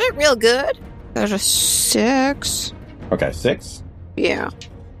 Shot it real good. There's a 6. Okay, 6. Yeah.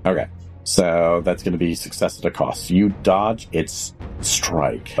 Okay. So that's going to be success at a cost. You dodge its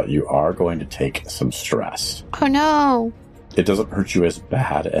strike, but you are going to take some stress. Oh no. It doesn't hurt you as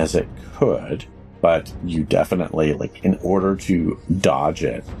bad as it could, but you definitely, like, in order to dodge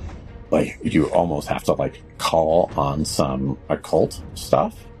it, like, you almost have to, like, call on some occult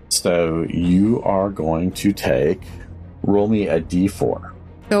stuff. So you are going to roll me a D4.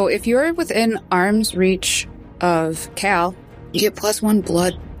 So if you're within arm's reach of Cal, you get +1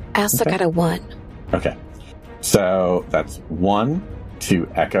 blood. I also Okay. got a 1. Okay. So that's 1 to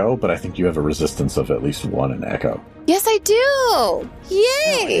echo, but I think you have a resistance of at least 1 in echo. Yes, I do.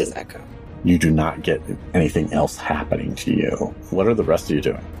 Yay. Is Echo. You do not get anything else happening to you. What are the rest of you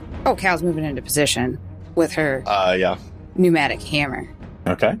doing? Oh, Cal's moving into position with her Yeah. pneumatic hammer.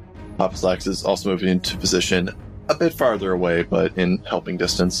 Okay. Papa Slacks is also moving into position a bit farther away, but in helping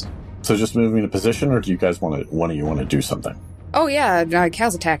distance. So just moving to position, or do you guys one of you want to do something? Oh, yeah,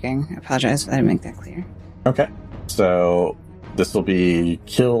 Cal's attacking. I apologize if I didn't make that clear. Okay. So this will be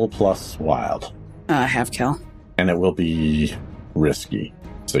kill plus wild, Half kill. and it will be risky.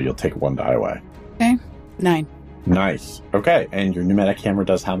 So you'll take 1 die away. Okay. 9. Nice. Okay. And your pneumatic hammer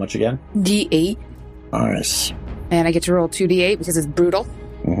does how much again? D8. Nice. And I get to roll 2D8 because it's brutal.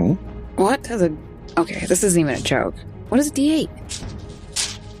 Mm-hmm. What does a... Okay, this isn't even a joke. What is a D8?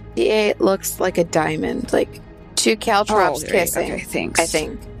 D8 looks like a diamond, like 2 caltrops great. kissing. Okay, thanks. I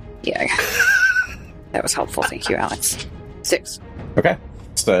think. Yeah. That was helpful. Thank you, Alex. 6. Okay.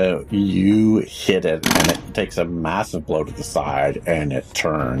 So you hit it, and it takes a massive blow to the side, and it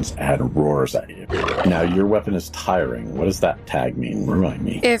turns and roars at you. Now, your weapon is tiring. What does that tag mean? Remind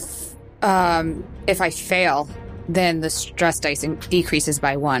me. If I fail, then the stress dice decreases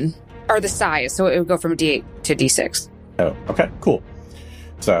by 1. Or the size, so it would go from D8 to D6. Oh, okay, cool.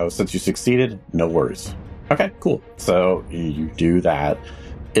 So since you succeeded, no worries. Okay, cool. So you do that.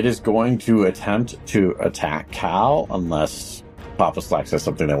 It is going to attempt to attack Cal unless Papa Slacks has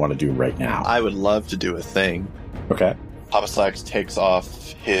something they want to do right now. I would love to do a thing. Okay. Papa Slacks takes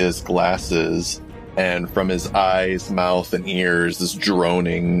off his glasses, and from his eyes, mouth, and ears, this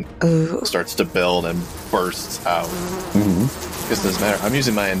droning Ooh. starts to build and bursts out. Mm-hmm. This doesn't matter. I'm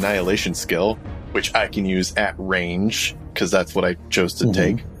using my annihilation skill, which I can use at range, because that's what I chose to Mhm.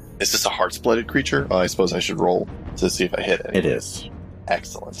 take. Is this a heart-splitted creature? Oh, I suppose I should roll to see if I hit it. It is.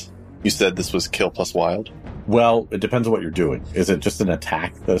 Excellent. You said this was kill plus wild? Well, it depends on what you're doing. Is it just an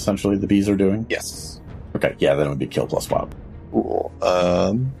attack that essentially the bees are doing? Yes. Okay, yeah, then it would be kill plus wild. Cool.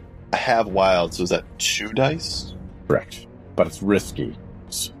 I have wild, so is that 2 dice? Correct. But it's risky.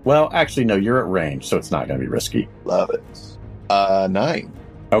 Well, actually, no, you're at range, so it's not going to be risky. Love it. 9.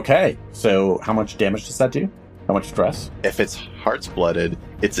 Okay, so how much damage does that do? How much stress? If it's heart's blooded,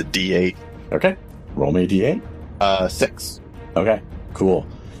 it's a D8. Okay, roll me a d8. 6. Okay, cool.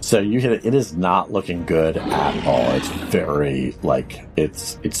 So you hit it. It is not looking good at all. It's very,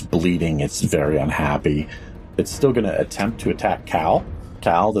 it's bleeding. It's very unhappy. It's still going to attempt to attack Cal.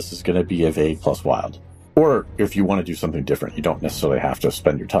 Cal, this is going to be evade plus wild. Or if you want to do something different, you don't necessarily have to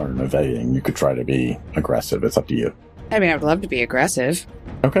spend your turn evading. You could try to be aggressive. It's up to you. I mean, I would love to be aggressive.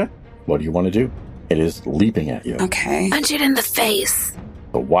 Okay. What do you want to do? It is leaping at you. Okay. Punch it in the face.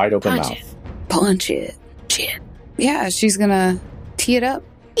 A wide open Punch mouth. it. Punch it. Shit. Yeah, she's gonna tee it up.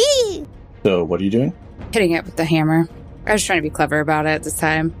 So what are you doing? Hitting it with the hammer. I was trying to be clever about it this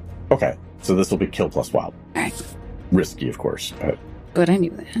time. Okay. So this will be kill plus wild. All right. Risky, of course. But I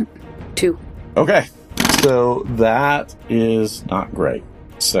knew that. 2. Okay. So that is not great.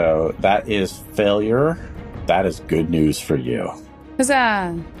 So that is failure. That is good news for you.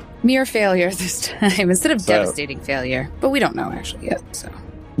 Huzzah! Mere failure this time instead of So- devastating failure. But we don't know actually yet, so.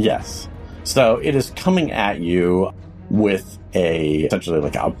 Yes. So it is coming at you with essentially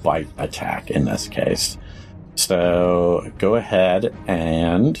like a bite attack in this case. So go ahead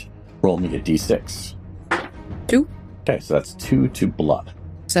and roll me a d6. 2. Okay, so that's 2 to blood.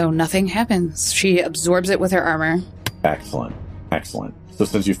 So nothing happens. She absorbs it with her armor. Excellent. Excellent. So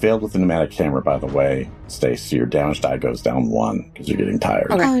since you failed with the pneumatic hammer, by the way, Stacy, your damage die goes down 1 because you're getting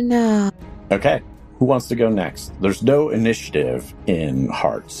tired. Okay. Oh, no. Okay. Who wants to go next? There's no initiative in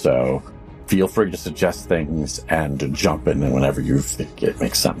Heart, so feel free to suggest things and jump in whenever you think it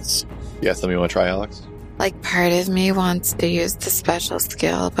makes sense. You got something you want to try, Alex? Like, part of me wants to use the special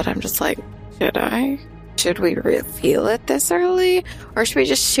skill, but I'm just like, should I? Should we reveal it this early? Or should we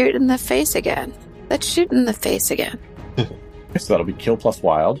just shoot in the face again? Let's shoot in the face again. So that'll be kill plus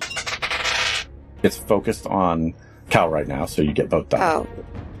wild. It's focused on Cal right now, so you get both done.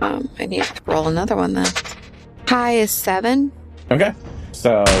 I need to roll another one then. High is 7. Okay.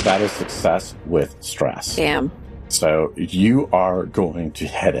 So that is success with stress. Damn. So you are going to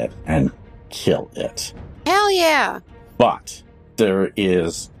hit it and kill it. Hell yeah. But there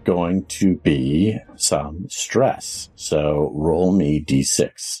is going to be some stress. So roll me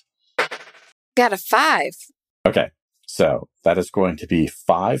d6. Got a 5. Okay. So that is going to be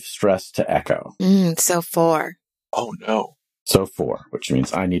 5 stress to echo. So 4. Oh, no. So 4, which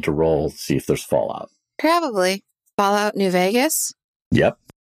means I need to roll to see if there's fallout. Probably. Fallout New Vegas? Yep.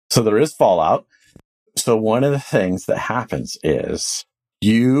 So there is fallout. So one of the things that happens is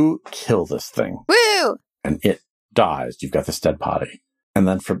you kill this thing Woo! and it dies. You've got this dead body. And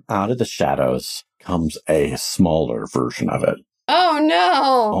then from out of the shadows comes a smaller version of it, Oh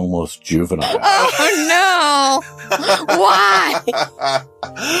no! almost juvenile. Oh no! Why?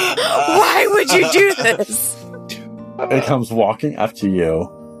 Why would you do this? It comes walking up to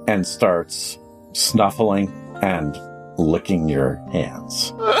you and starts snuffling and licking your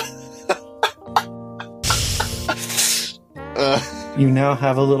hands. You now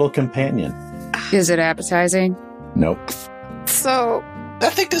have a little companion. Is it appetizing? Nope. So,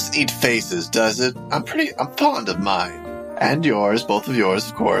 That thing doesn't eat faces, does it? I'm fond of mine. And yours, both of yours,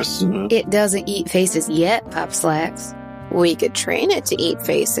 of course. It doesn't eat faces yet, Pop Slacks. we could train it to eat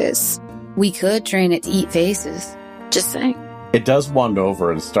faces. We could train it to eat faces. Just saying. It does wander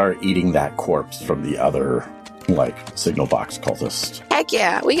over and start eating that corpse from the other, signal box cultist. Heck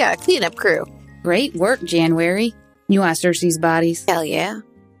yeah, we got a cleanup crew. Great work, January. You want to search these bodies? Hell yeah.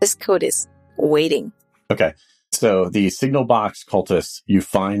 This code is waiting. Okay. So the signal box cultists, you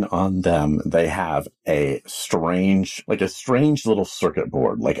find on them, they have a strange little circuit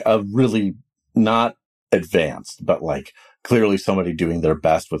board, a really not advanced, but clearly somebody doing their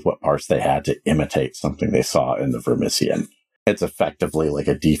best with what parts they had to imitate something they saw in the Vermisian. It's effectively like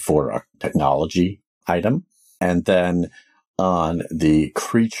a D4 technology item. And then on the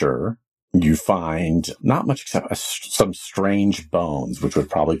creature, you find not much except some strange bones, which would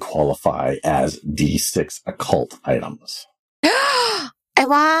probably qualify as D6 occult items. I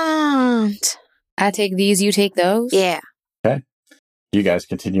want. I take these, you take those? Yeah. You guys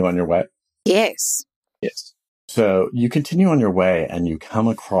continue on your way. Yes. Yes. So you continue on your way and you come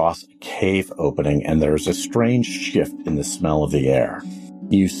across a cave opening and there's a strange shift in the smell of the air.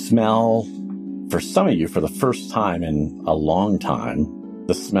 You smell, for some of you, for the first time in a long time,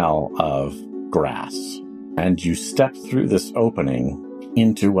 the smell of grass. And you step through this opening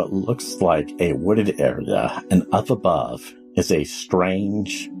into what looks like a wooded area, and up above is a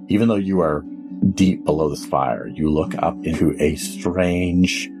strange, even though you are deep below this fire, you look up into a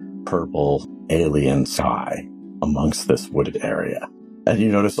strange purple alien sky amongst this wooded area. And you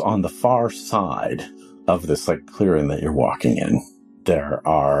notice on the far side of this clearing that you're walking in, there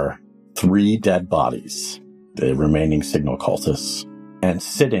are 3 dead bodies, the remaining signal cultists. And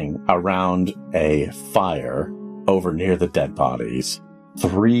sitting around a fire over near the dead bodies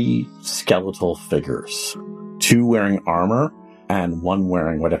 3 skeletal figures, 2 wearing armor and 1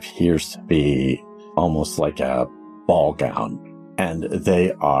 wearing what appears to be almost like a ball gown. And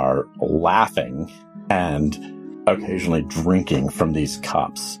they are laughing and occasionally drinking from these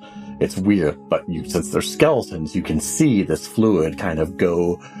cups. It's weird, but since they're skeletons, you can see this fluid kind of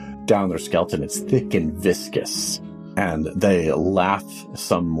go down their skeleton. It's thick and viscous. And they laugh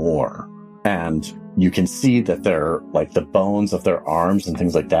some more. And you can see that they're like the bones of their arms and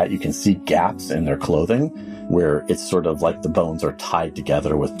things like that. You can see gaps in their clothing where it's sort of like the bones are tied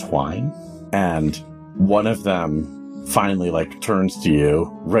together with twine. And one of them finally turns to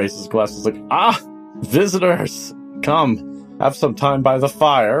you, raises glasses visitors, come, have some time by the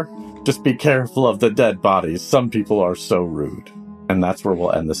fire. Just be careful of the dead bodies. Some people are so rude. And that's where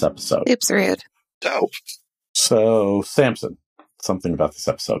we'll end this episode. Oops, rude. Dope. So, Samson, something about this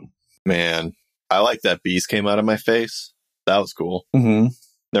episode. Man, I like that bees came out of my face. That was cool. Mm-hmm.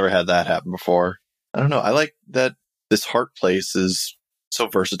 Never had that happen before. I don't know. I like that this heart place is so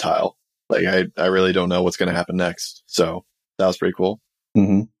versatile. I really don't know what's going to happen next. So that was pretty cool.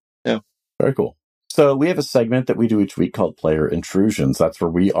 Mm-hmm. Yeah. Very cool. So we have a segment that we do each week called Player Intrusions. That's where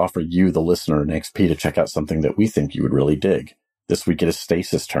we offer you, the listener, an XP to check out something that we think you would really dig. This week it is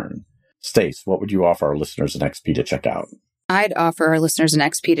Stace's turn. Stace, what would you offer our listeners an XP to check out? I'd offer our listeners an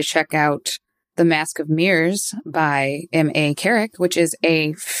XP to check out The Mask of Mirrors by M.A. Carrick, which is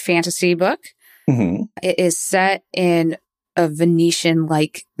a fantasy book. Mm-hmm. It is set in a Venetian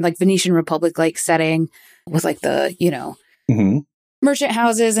Venetian Republic setting with Mm-hmm. merchant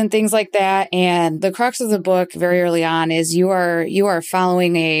houses and things like that. And the crux of the book very early on is you are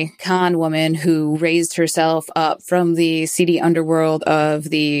following a con woman who raised herself up from the seedy underworld of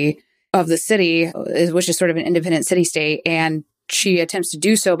the city, which is sort of an independent city-state. And she attempts to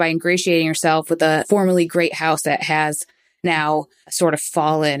do so by ingratiating herself with a formerly great house that has now sort of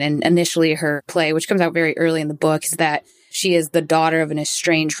fallen. And initially her play, which comes out very early in the book, is that she is the daughter of an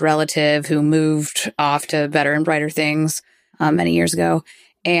estranged relative who moved off to better and brighter things many years ago.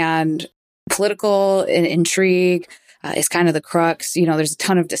 And political intrigue is kind of the crux. There's a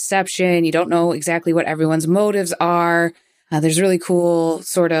ton of deception. You don't know exactly what everyone's motives are. There's really cool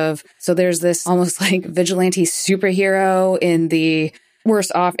so there's this almost like vigilante superhero in the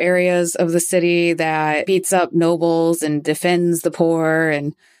worse off areas of the city that beats up nobles and defends the poor,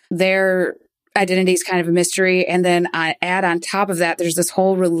 and their identity is kind of a mystery. And then I add on top of that, there's this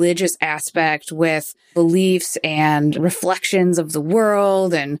whole religious aspect with beliefs and reflections of the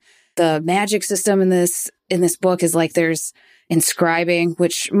world, and the magic system in this book is there's inscribing,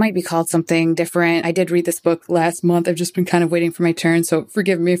 which might be called something different. I did read this book last month. I've just been kind of waiting for my turn, so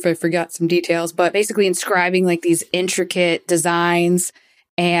forgive me if I forgot some details, but basically inscribing these intricate designs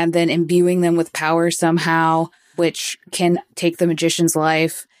and then imbuing them with power somehow, which can take the magician's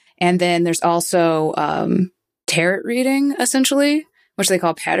life. And then there's also tarot reading, essentially, which they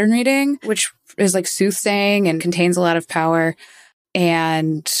call pattern reading, which is soothsaying and contains a lot of power.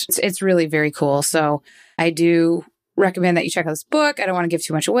 And it's really very cool. So I do recommend that you check out this book. I don't want to give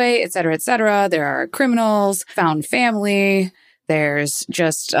too much away, et cetera, et cetera. There are criminals, found family. There's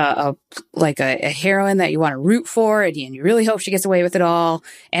just a heroine that you want to root for, and you really hope she gets away with it all.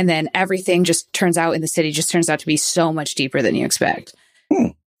 And then everything just turns out in the city turns out to be so much deeper than you expect.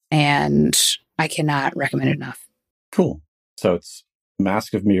 And I cannot recommend it enough. Cool. So it's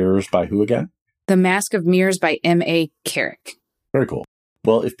Mask of Mirrors by who again? The Mask of Mirrors by M.A. Carrick. Very cool.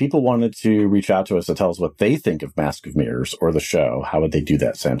 Well, if people wanted to reach out to us to tell us what they think of Mask of Mirrors or the show, how would they do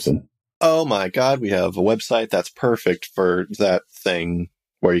that, Samson? Oh my God, we have a website that's perfect for that thing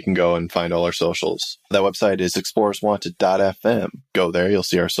where you can go and find all our socials. That website is explorerswanted.fm. Go there, you'll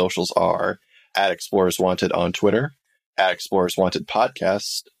see our socials are at Explorers Wanted on Twitter, at Explorers Wanted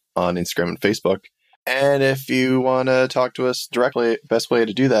Podcast on Instagram and Facebook. And if you want to talk to us directly, best way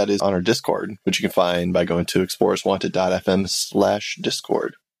to do that is on our Discord, which you can find by going to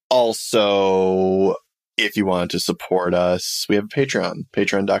explorerswanted.fm/Discord. Also, if you want to support us, we have a Patreon,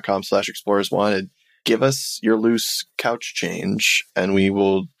 patreon.com/explorerswanted. Give us your loose couch change, and we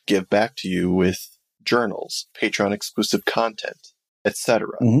will give back to you with journals, Patreon exclusive content, etc.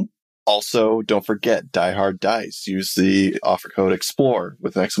 Mm-hmm. Also, don't forget Die Hard Dice. Use the offer code EXPLORE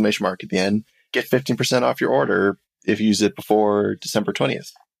with an exclamation mark at the end. Get 15% off your order if you use it before December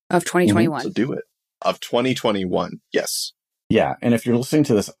 20th. Of 2021. So do it. Of 2021, yes. Yeah, and if you're listening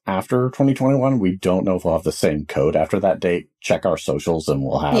to this after 2021, we don't know if we'll have the same code after that date. Check our socials and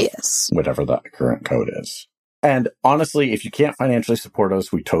we'll have whatever the current code is. And honestly, if you can't financially support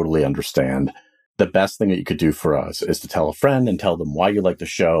us, we totally understand. The best thing that you could do for us is to tell a friend and tell them why you like the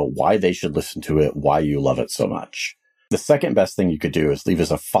show, why they should listen to it, why you love it so much. The second best thing you could do is leave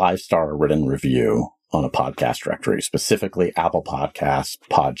us a 5-star written review on a podcast directory, specifically Apple Podcasts,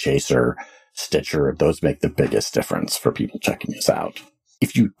 Podchaser, Stitcher. Those make the biggest difference for people checking us out.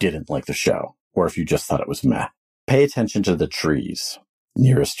 If you didn't like the show, or if you just thought it was meh, pay attention to the trees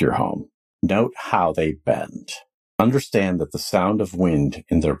nearest your home. Note how they bend. Understand that the sound of wind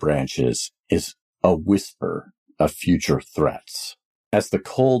in their branches is a whisper of future threats. As the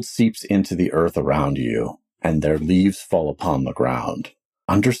cold seeps into the earth around you and their leaves fall upon the ground,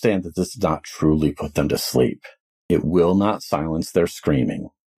 understand that this does not truly put them to sleep. It will not silence their screaming,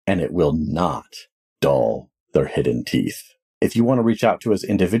 and it will not dull their hidden teeth. If you want to reach out to us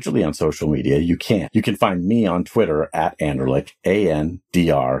individually on social media, you can. You can find me on Twitter at Andrlik, Andrlik.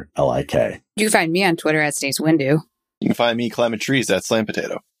 You can find me on Twitter at Stace Windu. You can find me climbing trees at Slam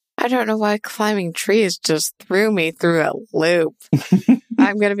Potato. I don't know why climbing trees just threw me through a loop.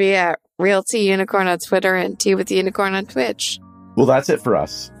 I'm going to be at Real Tea Unicorn on Twitter and Tea with the Unicorn on Twitch. Well, that's it for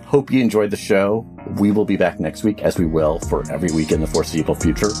us. Hope you enjoyed the show. We will be back next week, as we will for every week in the foreseeable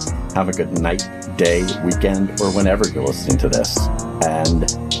future. Have a good night, day, weekend, or whenever you're listening to this. And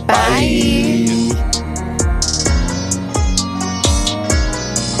bye.